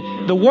you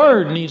that the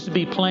Word needs to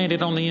be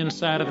planted on the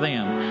inside of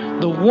them.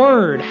 The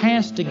Word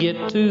has to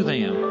get to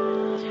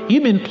them.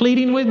 You've been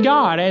pleading with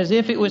God as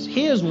if it was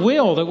His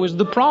will that was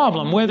the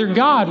problem, whether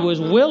God was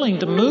willing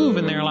to move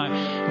in their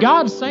life.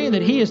 God's saying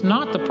that He is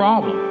not the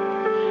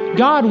problem.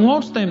 God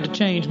wants them to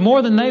change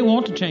more than they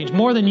want to change,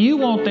 more than you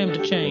want them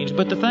to change.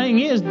 But the thing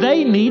is,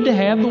 they need to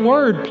have the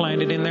Word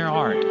planted in their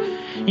heart.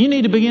 You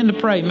need to begin to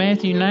pray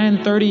Matthew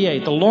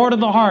 9:38, the Lord of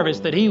the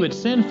harvest, that He would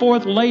send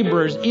forth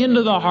laborers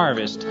into the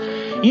harvest.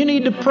 You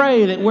need to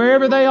pray that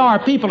wherever they are,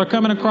 people are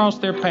coming across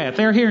their path.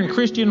 They're hearing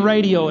Christian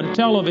radio and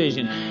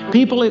television.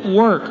 People at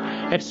work,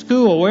 at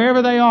school,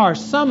 wherever they are,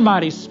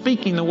 somebody's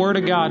speaking the Word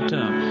of God to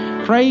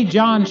them. Pray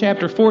John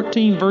chapter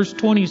 14, verse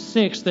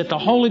 26, that the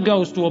Holy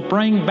Ghost will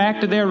bring back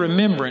to their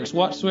remembrance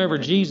whatsoever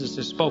Jesus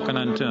has spoken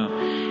unto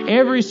them.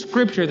 Every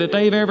scripture that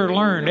they've ever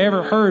learned,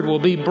 ever heard, will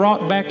be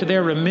brought back to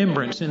their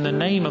remembrance in the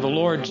name of the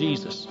Lord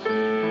Jesus.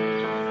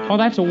 Well,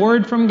 that's a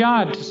word from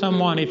God to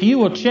someone. If you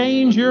will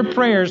change your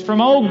prayers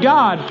from, oh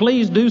God,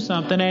 please do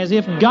something, as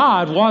if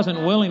God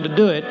wasn't willing to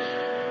do it,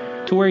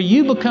 to where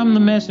you become the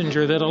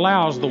messenger that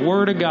allows the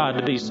Word of God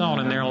to be sown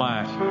in their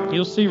life.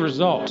 You'll see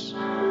results.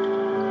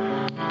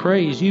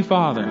 Praise you,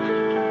 Father.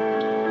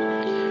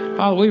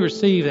 Father, we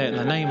receive that in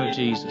the name of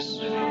Jesus.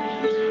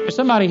 There's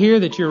somebody here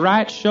that your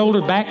right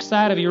shoulder,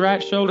 backside of your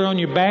right shoulder on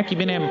your back, you've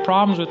been having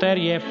problems with that,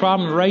 or you have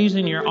problems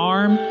raising your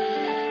arm.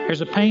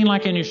 There's a pain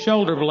like in your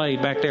shoulder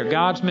blade back there.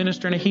 God's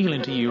ministering a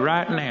healing to you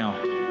right now.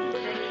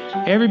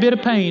 Every bit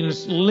of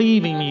pain's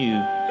leaving you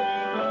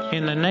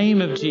in the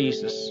name of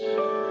Jesus.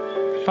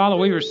 Father,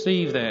 we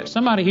receive that.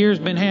 Somebody here has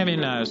been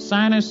having a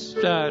sinus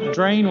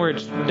drain where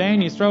it's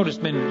down your throat. It's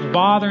been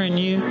bothering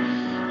you.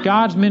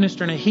 God's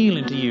ministering a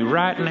healing to you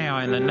right now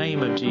in the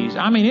name of Jesus.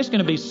 I mean, it's going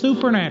to be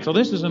supernatural.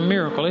 This is a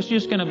miracle. It's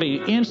just going to be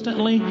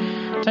instantly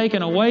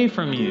taken away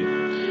from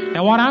you.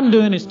 Now, what I'm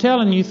doing is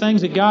telling you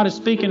things that God is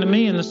speaking to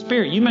me in the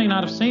Spirit. You may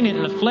not have seen it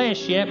in the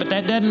flesh yet, but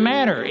that doesn't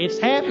matter. It's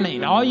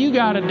happening. All you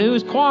got to do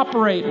is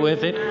cooperate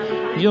with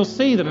it. You'll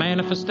see the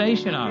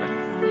manifestation of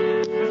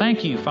it.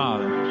 Thank you,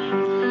 Father.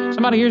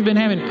 Somebody here's been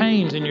having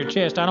pains in your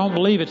chest. I don't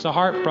believe it's a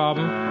heart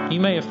problem.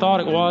 You may have thought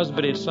it was,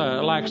 but it's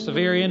like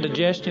severe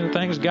indigestion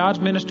things. God's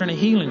ministering a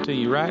healing to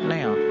you right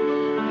now.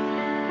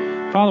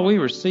 Father, we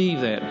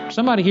receive that.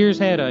 Somebody here's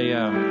had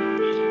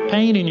a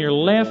pain in your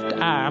left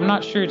eye. I'm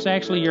not sure it's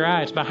actually your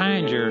eye. It's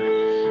behind your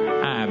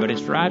eye, but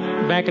it's right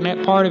back in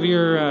that part of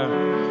your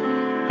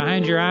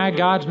behind your eye.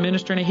 God's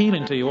ministering a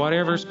healing to you,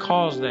 whatever's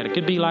caused that. It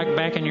could be like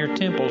back in your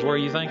temples where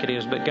you think it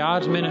is, but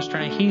God's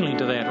ministering a healing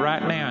to that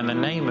right now in the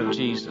name of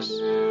Jesus.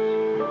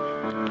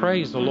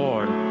 Praise the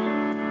Lord.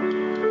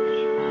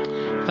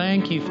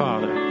 Thank you,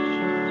 Father.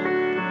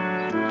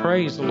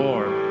 Praise the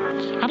Lord.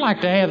 I'd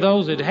like to have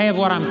those that have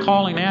what I'm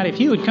calling out. If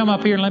you would come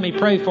up here and let me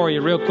pray for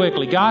you real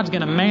quickly. God's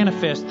going to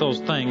manifest those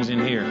things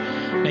in here.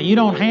 Now, you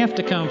don't have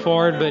to come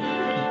forward, but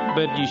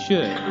you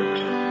should.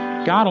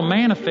 God will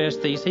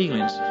manifest these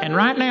healings. And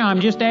right now, I'm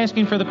just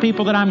asking for the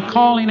people that I'm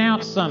calling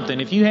out something.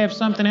 If you have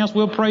something else,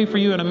 we'll pray for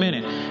you in a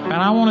minute. And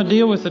I want to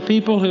deal with the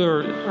people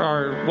who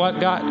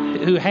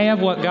who have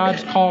what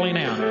God's calling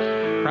out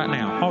right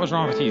now. What was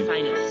wrong with you?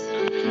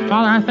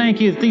 Father, I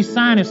thank you that these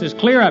sinuses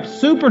clear up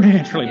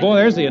supernaturally. Boy,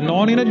 there's the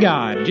anointing of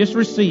God. Just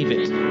receive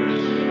it.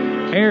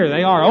 There,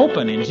 they are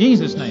open in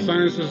Jesus' name.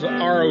 Sinuses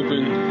are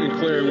open and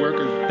clear and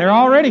working. They're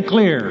already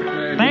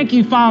clear. Thank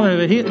you, Father,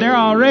 that they're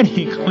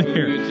already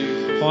clear.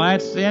 Well,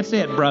 that's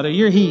it, brother.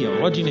 You're healed.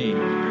 What do you need? The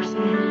person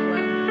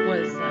who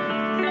was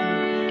having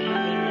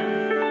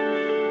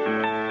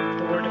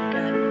the Word of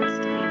God wants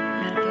to be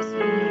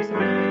manifested in his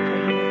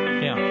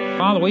life. Yeah.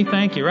 Father, we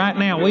thank you right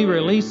now. We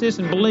release this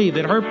and believe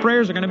that her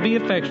prayers are going to be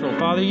effectual.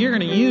 Father, you're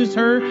going to use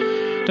her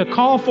to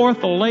call forth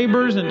the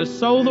laborers and to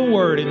sow the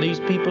Word in these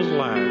people's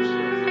lives.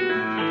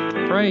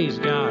 Praise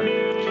God.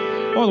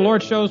 Well, the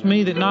Lord shows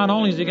me that not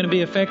only is it going to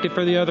be effective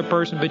for the other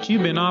person, but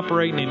you've been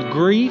operating in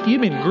grief. You've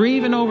been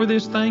grieving over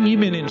this thing. You've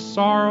been in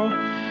sorrow.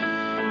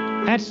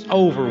 That's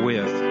over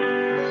with.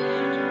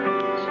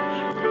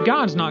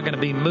 God's not going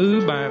to be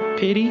moved by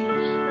pity.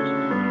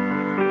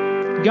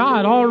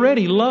 God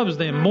already loves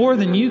them more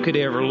than you could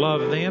ever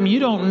love them. You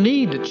don't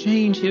need to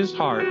change His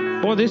heart.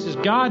 Boy, this is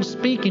God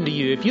speaking to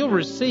you. If you'll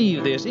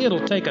receive this,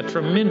 it'll take a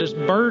tremendous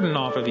burden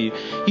off of you.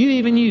 You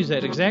even use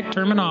that exact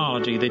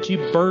terminology, that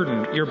you're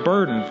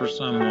burdened for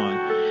someone.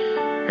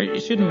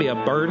 It shouldn't be a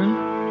burden.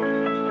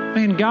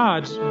 Man,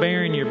 God's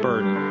bearing your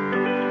burden.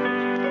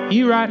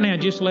 You right now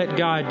just let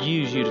God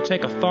use you to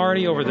take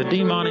authority over the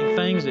demonic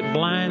things that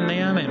blind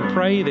them and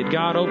pray that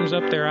God opens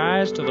up their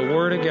eyes to the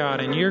Word of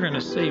God, and you're going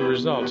to see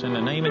results in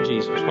the name of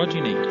Jesus. What do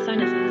you need?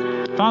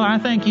 Sinuses. Father, I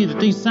thank you that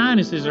these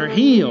sinuses are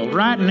healed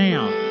right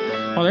now.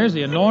 Well, there's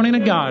the anointing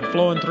of God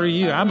flowing through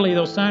you. I believe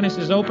those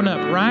sinuses open up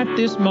right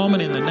this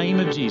moment in the name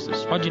of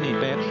Jesus. What do you need,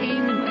 Pat?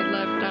 Pain in my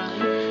left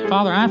eye.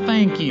 Father, I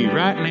thank you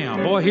right now.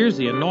 Boy, here's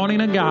the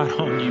anointing of God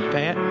on you,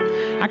 Pat.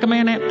 I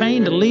command that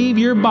pain to leave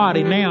your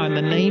body now in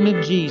the name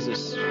of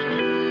Jesus.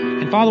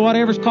 And Father,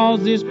 whatever's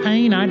caused this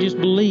pain, I just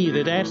believe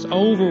that that's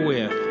over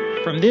with.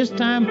 From this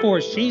time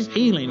forth, she's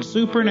healing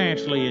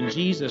supernaturally in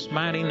Jesus'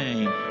 mighty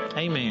name.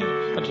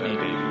 Amen. What do you need,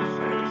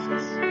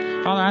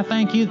 baby? Father, I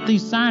thank you that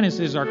these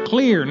sinuses are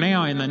clear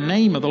now in the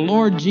name of the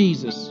Lord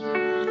Jesus.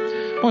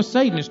 Well,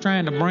 Satan is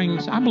trying to bring,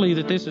 I believe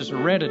that this is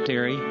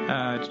hereditary.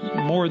 It's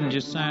more than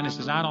just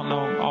sinuses. I don't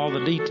know all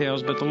the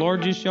details, but the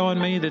Lord just showing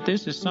me that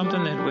this is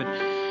something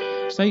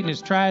that Satan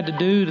has tried to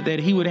do that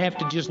he would have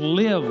to just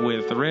live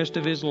with the rest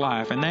of his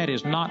life, and that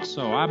is not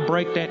so. I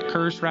break that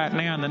curse right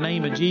now in the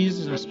name of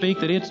Jesus and speak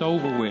that it's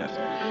over with.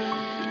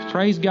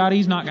 Praise God,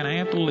 he's not going to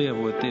have to live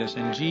with this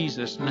in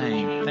Jesus'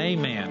 name.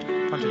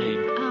 Amen. What do you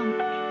need? That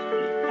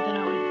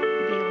I would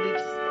be able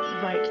to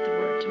write the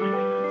Word to my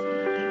parents and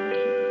that they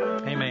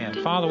would hear.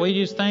 Amen. Father, we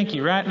just thank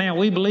you right now.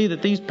 We believe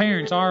that these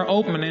parents are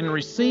open and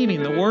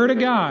receiving the Word of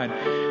God.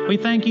 We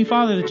thank you,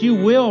 Father, that you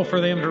will for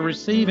them to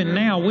receive, and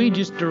now we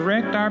just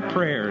direct our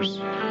prayers,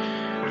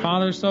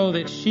 Father, so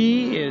that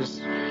she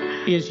is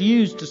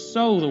used to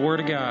sow the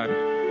Word of God.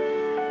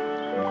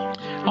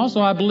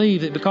 Also, I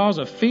believe that because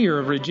of fear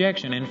of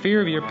rejection and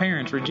fear of your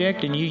parents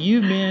rejecting you,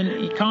 you've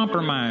been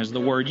compromised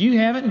the Word. You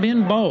haven't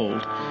been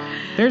bold.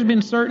 There's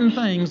been certain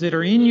things that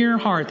are in your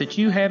heart that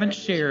you haven't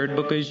shared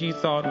because you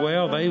thought,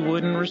 well, they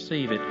wouldn't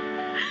receive it.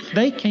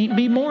 They can't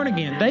be born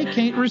again. They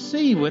can't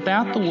receive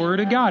without the Word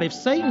of God. If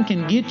Satan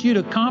can get you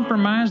to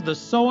compromise the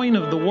sowing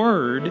of the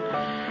Word,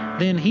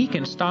 then he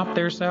can stop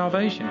their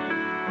salvation.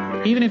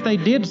 Even if they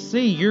did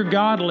see your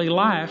godly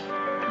life,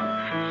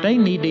 they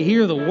need to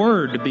hear the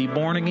Word to be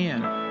born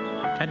again.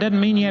 That doesn't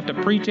mean you have to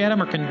preach at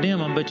them or condemn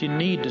them, but you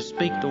need to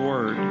speak the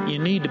Word. You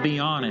need to be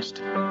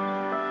honest.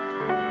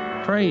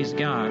 Praise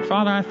God.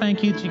 Father, I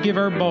thank you that you give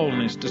her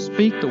boldness to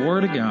speak the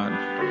Word of God.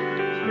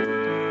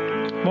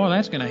 Boy,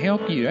 that's going to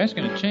help you. That's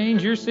going to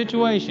change your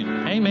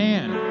situation.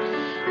 Amen.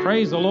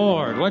 Praise the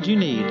Lord. What do you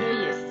need?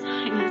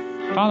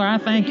 Father, I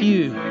thank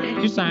you.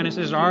 Your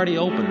sinuses are already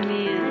opened.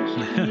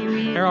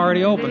 They're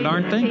already opened,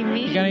 aren't they?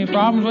 You got any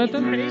problems with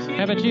them?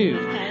 How about you?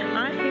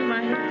 I feel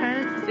my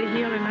sinuses are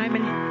healed, and I've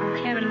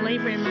been having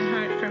labor in my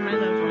heart for my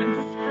loved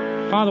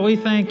ones. Father, we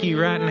thank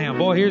you right now.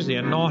 Boy, here's the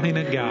anointing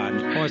of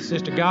God. Boy,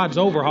 Sister, God's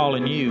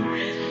overhauling you.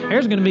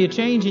 There's going to be a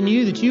change in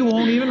you that you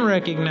won't even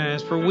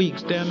recognize for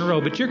weeks down the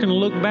road. But you're going to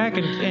look back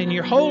and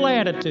your whole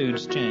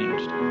attitude's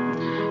changed.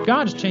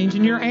 God's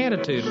changing your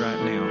attitude right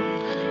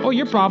now. Oh,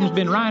 your problem's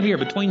been right here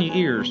between your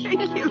ears.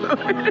 Thank you,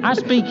 Lord. I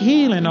speak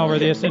healing over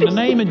this in the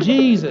name of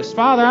Jesus.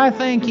 Father, I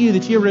thank you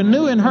that you're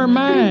renewing her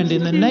mind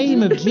in the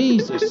name of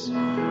Jesus.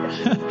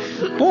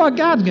 Boy,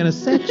 God's going to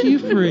set you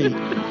free.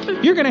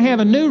 You're going to have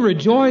a new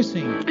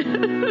rejoicing.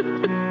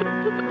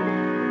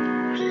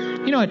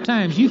 You know, at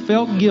times you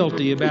felt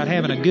guilty about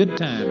having a good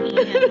time.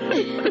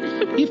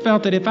 You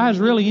felt that if I was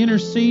really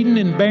interceding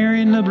and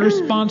bearing the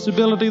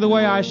responsibility the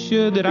way I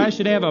should, that I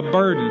should have a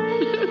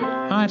burden.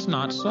 That's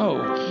not so.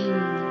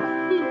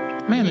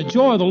 Man, the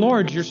joy of the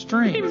Lord's your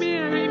strength.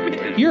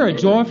 Amen. You're a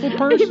joyful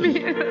person.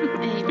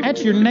 Amen.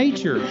 That's your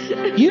nature.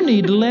 You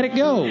need to let it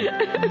go.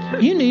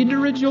 You need to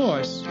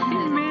rejoice.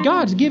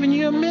 God's given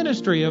you a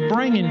ministry of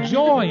bringing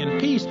joy and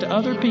peace to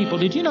other people.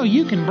 Did you know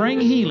you can bring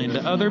healing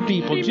to other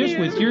people just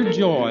with your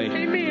joy?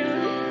 Amen.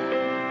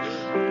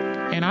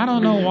 And I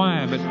don't know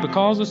why, but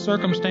because of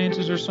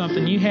circumstances or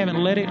something, you haven't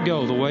let it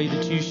go the way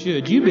that you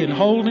should. You've been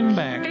holding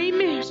back.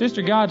 Amen.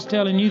 Sister, God's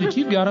telling you that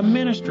you've got a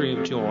ministry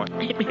of joy.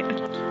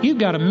 Amen. You've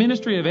got a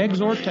ministry of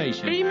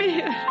exhortation.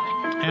 Amen.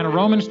 Out of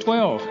Romans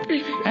 12.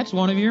 That's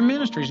one of your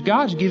ministries.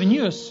 God's given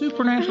you a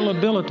supernatural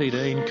ability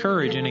to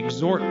encourage and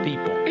exhort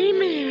people.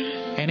 Amen.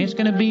 And it's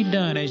going to be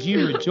done as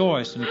you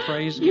rejoice and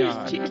praise Yes,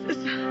 God. Jesus.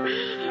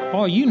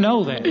 Oh, you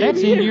know that.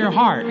 That's in your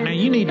heart. Now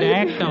you need to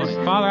act on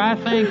it. Father, I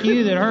thank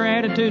you that her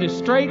attitude is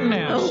straightened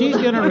out. She's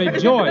going to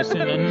rejoice in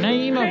the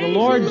name of the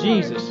Lord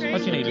Jesus.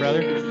 What you need,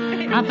 brother?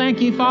 I thank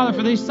you, Father,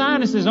 for these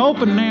sinuses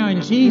open now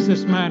in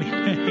Jesus' mighty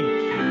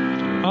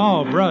name.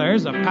 Oh, brother,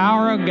 there's the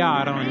power of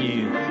God on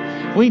you.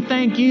 We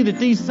thank you that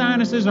these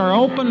sinuses are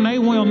open. They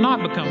will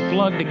not become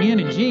plugged again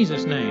in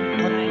Jesus' name.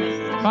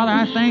 Father,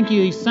 I thank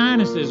you. These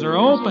sinuses are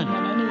open.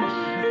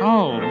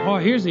 Oh,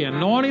 boy, here's the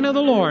anointing of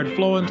the Lord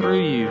flowing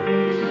through you.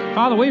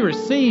 Father, we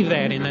receive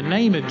that in the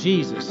name of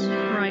Jesus.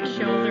 Right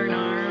shoulder and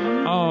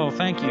arm. Oh,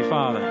 thank you,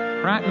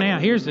 Father. Right now,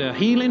 here's the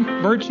healing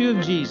virtue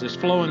of Jesus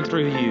flowing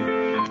through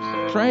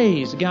you.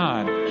 Praise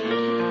God.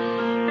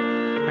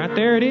 Right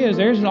there it is.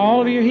 There's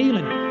all of your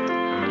healing.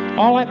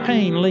 All that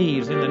pain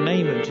leaves in the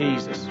name of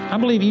Jesus. I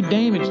believe you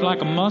damaged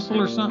like a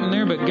muscle or something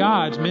there, but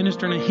God's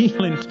ministering a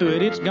healing to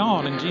it. It's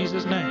gone in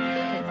Jesus' name.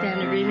 I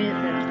stand in agreement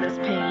that this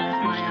pain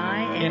left my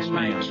eye, and Yes,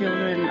 my ma'am.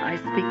 children, I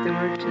speak the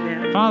word to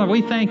them. Father,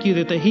 we thank you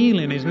that the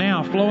healing is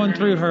now flowing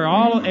through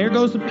her. There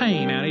goes the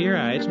pain out of your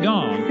eye. It's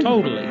gone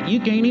totally. You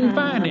can't even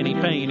find any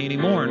pain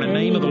anymore in the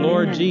name of the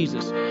Lord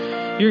Jesus.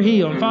 You're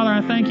healed. And Father,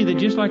 I thank you that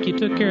just like you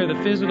took care of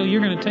the physical,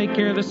 you're going to take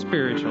care of the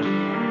spiritual.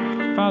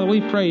 Father,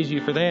 we praise you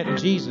for that in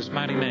Jesus'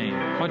 mighty name.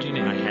 What do you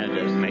need? I had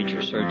a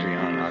major surgery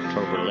on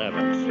October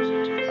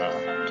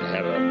 11th to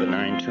have a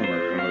benign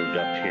tumor removed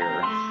up here.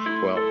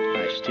 Well,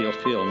 I still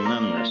feel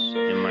numbness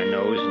in my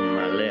nose and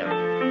my lip,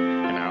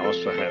 and I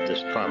also have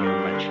this problem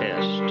in my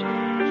chest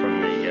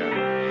from the,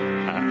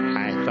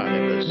 I thought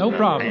it was No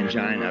problem.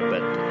 angina,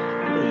 but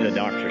the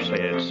doctor said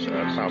it's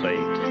probably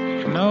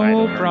from No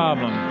idle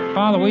problem.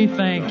 Father, we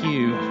thank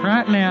you.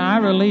 Right now, I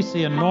release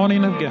the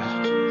anointing of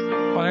God.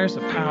 Well, there's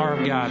the power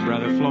of God,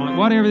 brother, flowing.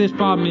 Whatever this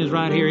problem is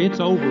right here, it's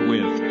over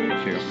with.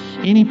 Thank you.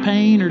 Any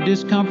pain or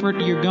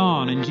discomfort, you're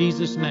gone in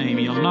Jesus' name.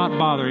 You'll not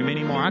bother him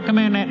anymore. I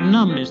command that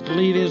numbness to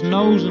leave his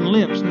nose and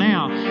lips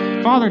now.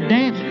 Father,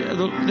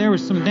 there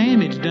was some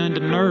damage done to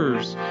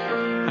nerves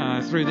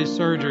through this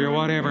surgery or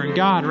whatever. And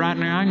God, right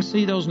now, I can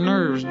see those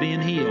nerves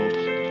being healed.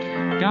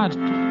 God's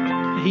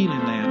healing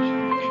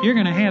that. You're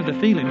going to have the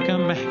feeling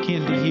come back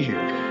into you.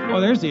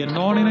 Well, there's the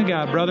anointing of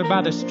God, brother.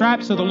 By the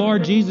stripes of the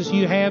Lord Jesus,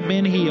 you have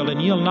been healed,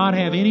 and you'll not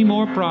have any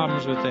more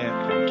problems with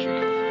that. Thank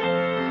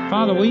you.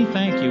 Father, we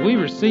thank you. We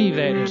receive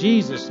that in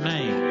Jesus'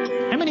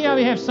 name. How many of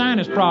you have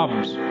sinus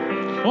problems?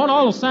 I want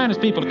all the sinus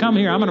people to come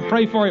here. I'm going to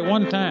pray for you at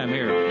one time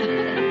here.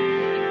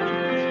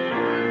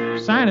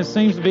 Sinus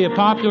seems to be a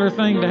popular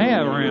thing to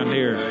have around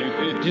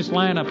here. Just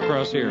line up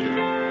across here.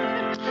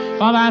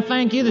 Father, I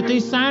thank you that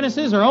these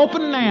sinuses are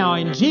open now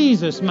in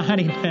Jesus'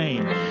 mighty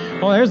name.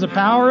 Well, there's the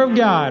power of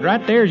God.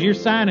 Right there's your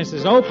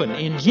sinuses open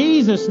in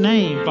Jesus'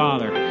 name,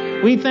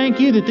 Father. We thank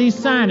you that these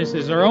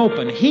sinuses are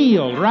open,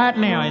 healed right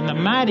now in the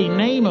mighty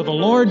name of the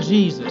Lord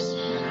Jesus.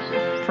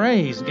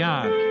 Praise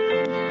God.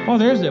 Well,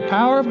 there's the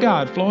power of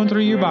God flowing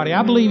through your body.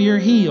 I believe you're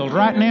healed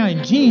right now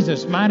in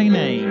Jesus' mighty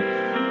name.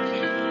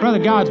 Brother,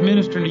 God's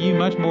ministering to you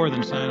much more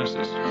than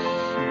sinuses.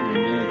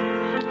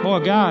 Boy,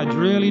 God's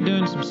really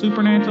doing some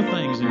supernatural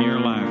things in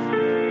your life.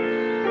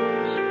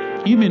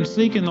 You've been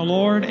seeking the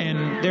Lord,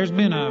 and there's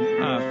been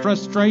a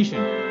frustration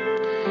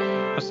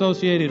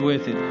associated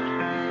with it.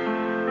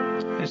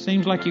 It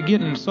seems like you're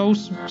getting so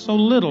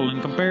little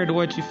in compared to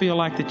what you feel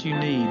like that you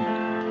need.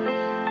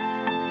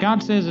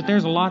 God says that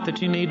there's a lot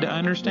that you need to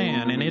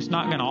understand, and it's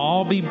not going to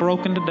all be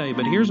broken today.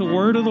 But here's a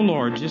word of the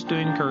Lord just to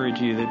encourage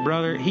you that,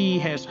 brother, He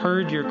has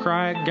heard your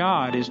cry.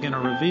 God is going to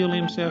reveal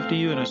Himself to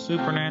you in a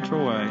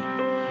supernatural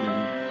way.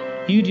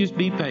 You just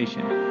be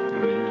patient.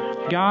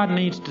 God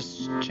needs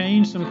to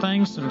change some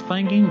things, some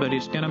thinking, but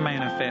it's going to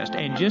manifest.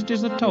 And just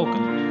as a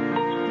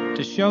token,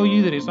 to show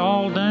you that it's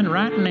all done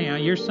right now,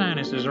 your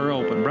sinuses are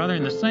open. Brother,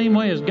 in the same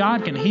way as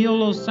God can heal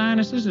those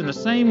sinuses, in the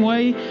same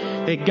way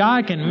that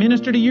God can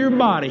minister to your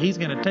body, He's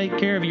going to take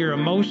care of your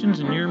emotions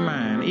and your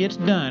mind. It's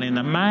done in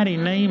the mighty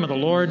name of the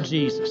Lord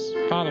Jesus.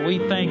 Father, we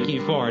thank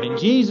you for it. In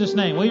Jesus'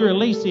 name, we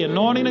release the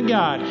anointing of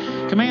God.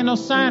 Command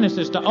those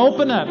sinuses to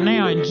open up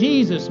now in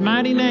Jesus'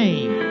 mighty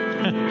name.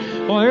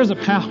 Boy, there's the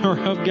power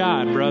of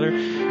God, brother.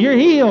 You're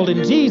healed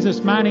in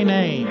Jesus' mighty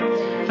name.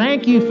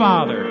 Thank you,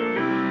 Father.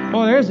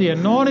 Boy, there's the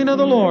anointing of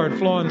the Lord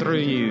flowing through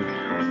you.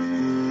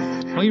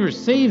 We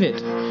receive it.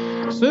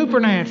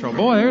 Supernatural.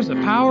 Boy, there's the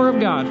power of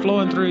God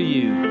flowing through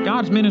you.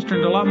 God's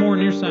ministering to a lot more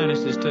than your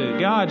sinuses, too.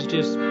 God's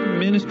just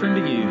ministering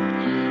to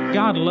you.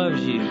 God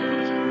loves you.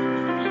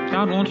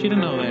 God wants you to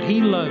know that.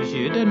 He loves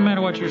you. It doesn't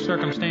matter what your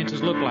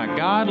circumstances look like.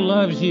 God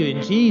loves you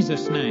in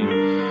Jesus' name.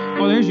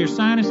 Well, there's your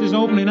sinuses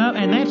opening up,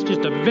 and that's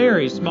just a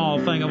very small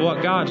thing of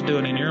what God's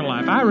doing in your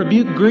life. I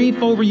rebuke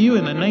grief over you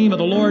in the name of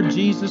the Lord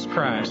Jesus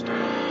Christ.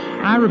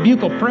 I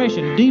rebuke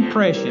oppression,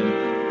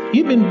 depression.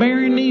 You've been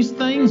bearing these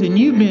things, and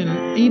you've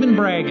been even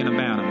bragging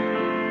about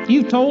them.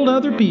 You've told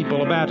other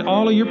people about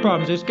all of your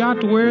problems. It's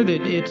got to where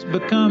that it's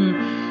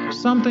become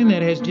something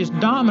that has just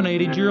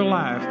dominated your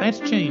life. That's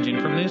changing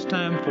from this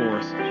time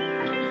forth.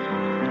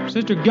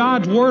 Sister,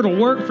 God's Word will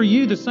work for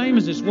you the same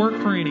as it's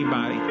worked for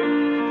anybody.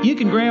 You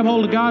can grab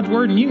hold of God's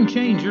Word and you can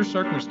change your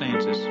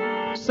circumstances.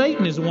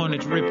 Satan is the one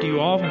that's ripped you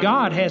off.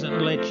 God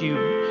hasn't let you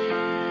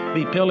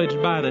be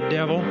pillaged by the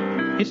devil.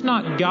 It's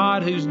not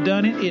God who's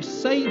done it. It's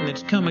Satan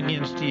that's come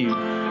against you.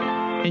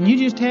 And you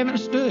just haven't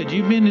stood.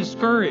 You've been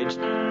discouraged.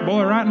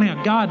 Boy, right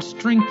now, God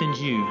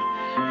strengthens you.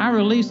 I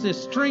release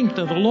this strength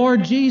of the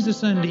Lord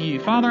Jesus unto you.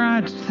 Father,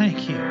 I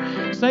thank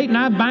you. Satan,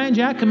 I bind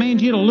you. I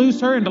command you to loose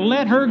her and to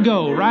let her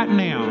go right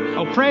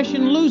now.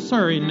 Oppression, loose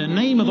her in the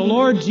name of the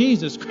Lord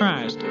Jesus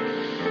Christ.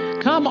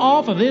 Come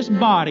off of this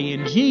body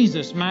in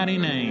Jesus' mighty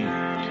name.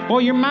 Boy,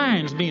 your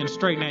mind's being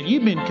straightened out.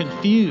 You've been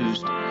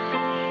confused.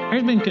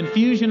 There's been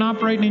confusion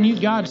operating in you.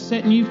 God's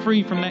setting you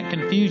free from that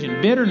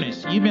confusion.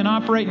 Bitterness. You've been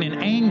operating in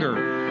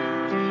anger.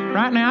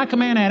 Right now, I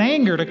command that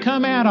anger to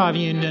come out of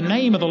you in the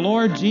name of the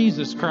Lord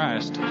Jesus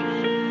Christ.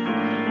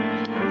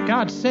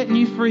 God's setting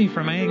you free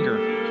from anger.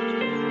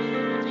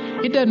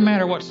 It doesn't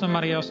matter what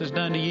somebody else has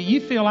done to you.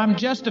 You feel, I'm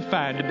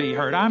justified to be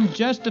hurt. I'm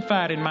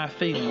justified in my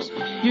feelings.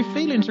 Your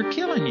feelings are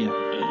killing you.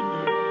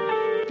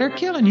 They're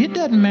killing you. It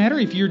doesn't matter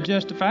if you're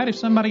justified. If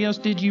somebody else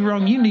did you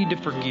wrong, you need to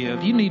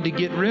forgive. You need to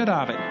get rid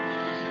of it.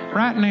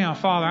 Right now,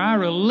 Father, I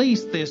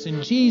release this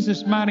in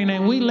Jesus' mighty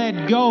name. We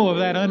let go of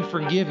that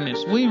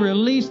unforgiveness. We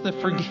release the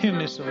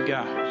forgiveness of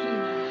God.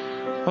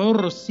 Boy,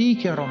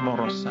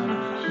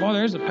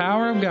 there's the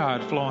power of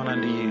God flowing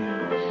unto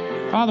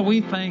you. Father,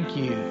 we thank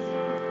you.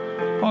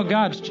 Oh,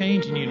 God's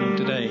changing you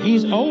today.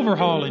 He's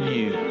overhauling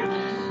you.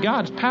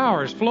 God's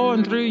power is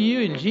flowing through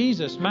you in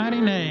Jesus'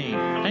 mighty name.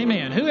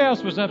 Amen. Who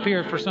else was up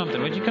here for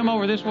something? Would you come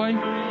over this way?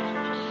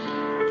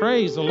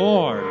 Praise the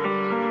Lord.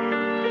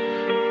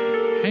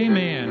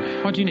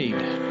 Amen. What do you need?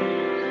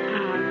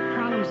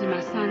 Problems in my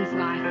son's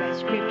life. That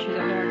scripture the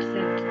Lord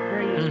said to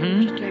bring the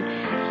scripture to him.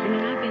 And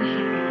then I've been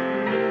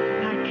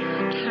having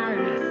like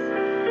tiredness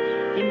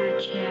in my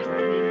chest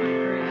and in my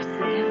breast.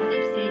 And the devil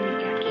keeps saying you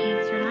got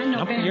cancer. And I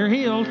know better. You're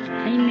healed.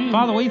 Amen.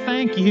 Father, we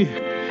thank you.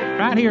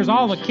 Right here's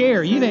all the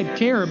care. You've had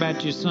care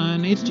about your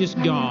son. It's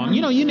just gone.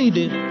 You know, you need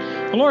to,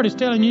 the Lord is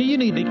telling you, you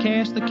need to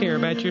cast the care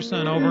about your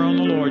son over on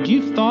the Lord.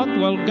 You've thought,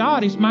 well,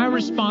 God is my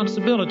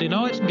responsibility.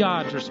 No, it's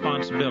God's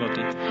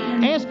responsibility.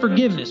 Ask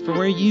forgiveness for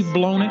where you've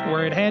blown it,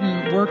 where it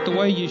hadn't worked the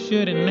way you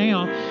should, and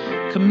now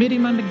commit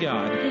him unto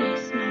God.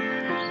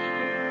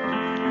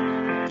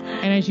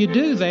 And as you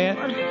do that,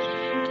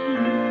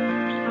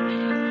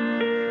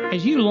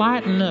 as you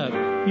lighten up,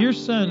 your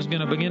son's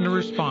going to begin to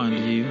respond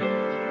to you.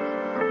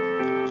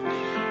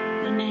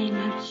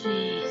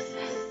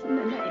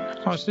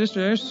 Oh, sister,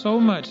 there's so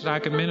much that I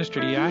can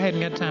minister to you. I hadn't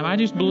got time. I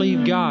just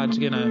believe God's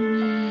going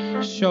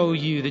to show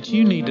you that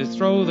you need to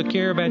throw the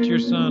care about your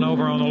son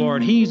over on the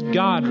Lord. He's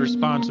God's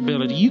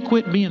responsibility. You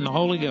quit being the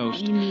Holy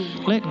Ghost.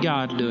 Amen. Let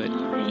God do it.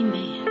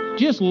 Amen.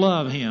 Just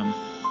love him.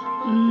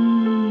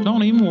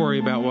 Don't even worry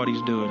about what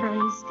he's doing.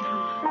 Praise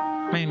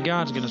God. Man,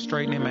 God's going to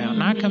straighten him out.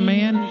 And I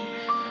command,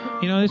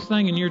 you know, this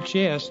thing in your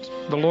chest,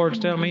 the Lord's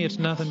telling me it's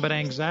nothing but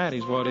anxiety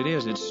is what it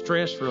is. It's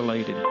stress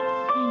related.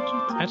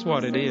 That's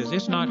what it is.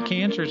 It's not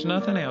cancer. It's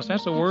nothing else.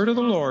 That's the word of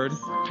the Lord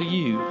to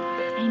you.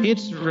 Amen.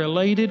 It's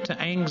related to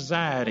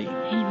anxiety.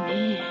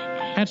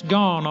 Amen. That's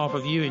gone off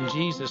of you in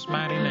Jesus'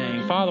 mighty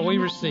name. Father, we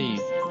receive.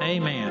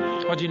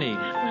 Amen. What do you need?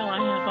 Well, I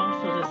have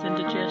also this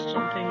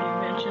indigestion thing you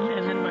mentioned,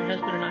 and then my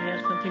husband and I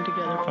have something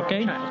together for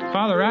Okay. our child.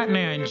 Father, right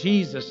now in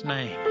Jesus'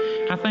 name,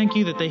 I thank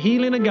you that the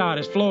healing of God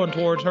is flowing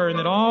towards her and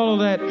that all of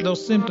that,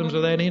 those symptoms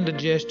of that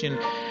indigestion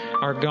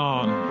are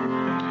gone.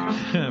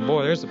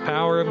 Boy, there's the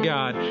power of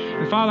God.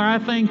 And Father, I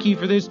thank you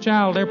for this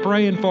child they're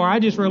praying for. I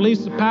just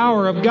release the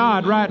power of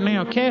God right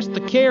now. Cast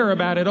the care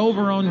about it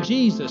over on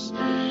Jesus.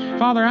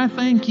 Father, I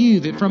thank you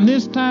that from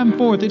this time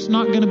forth, it's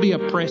not going to be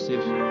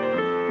oppressive.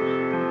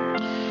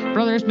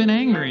 Brother, there's been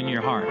anger in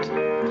your heart.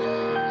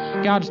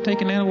 God's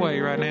taking that away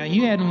right now.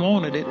 You hadn't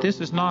wanted it. This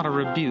is not a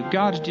rebuke.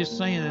 God's just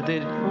saying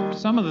that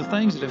some of the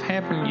things that have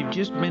happened, you've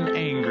just been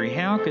angry.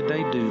 How could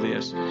they do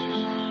this?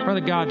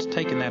 Brother, God's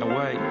taking that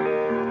away.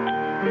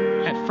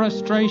 That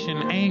frustration,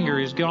 anger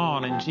is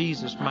gone in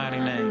Jesus' mighty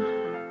name.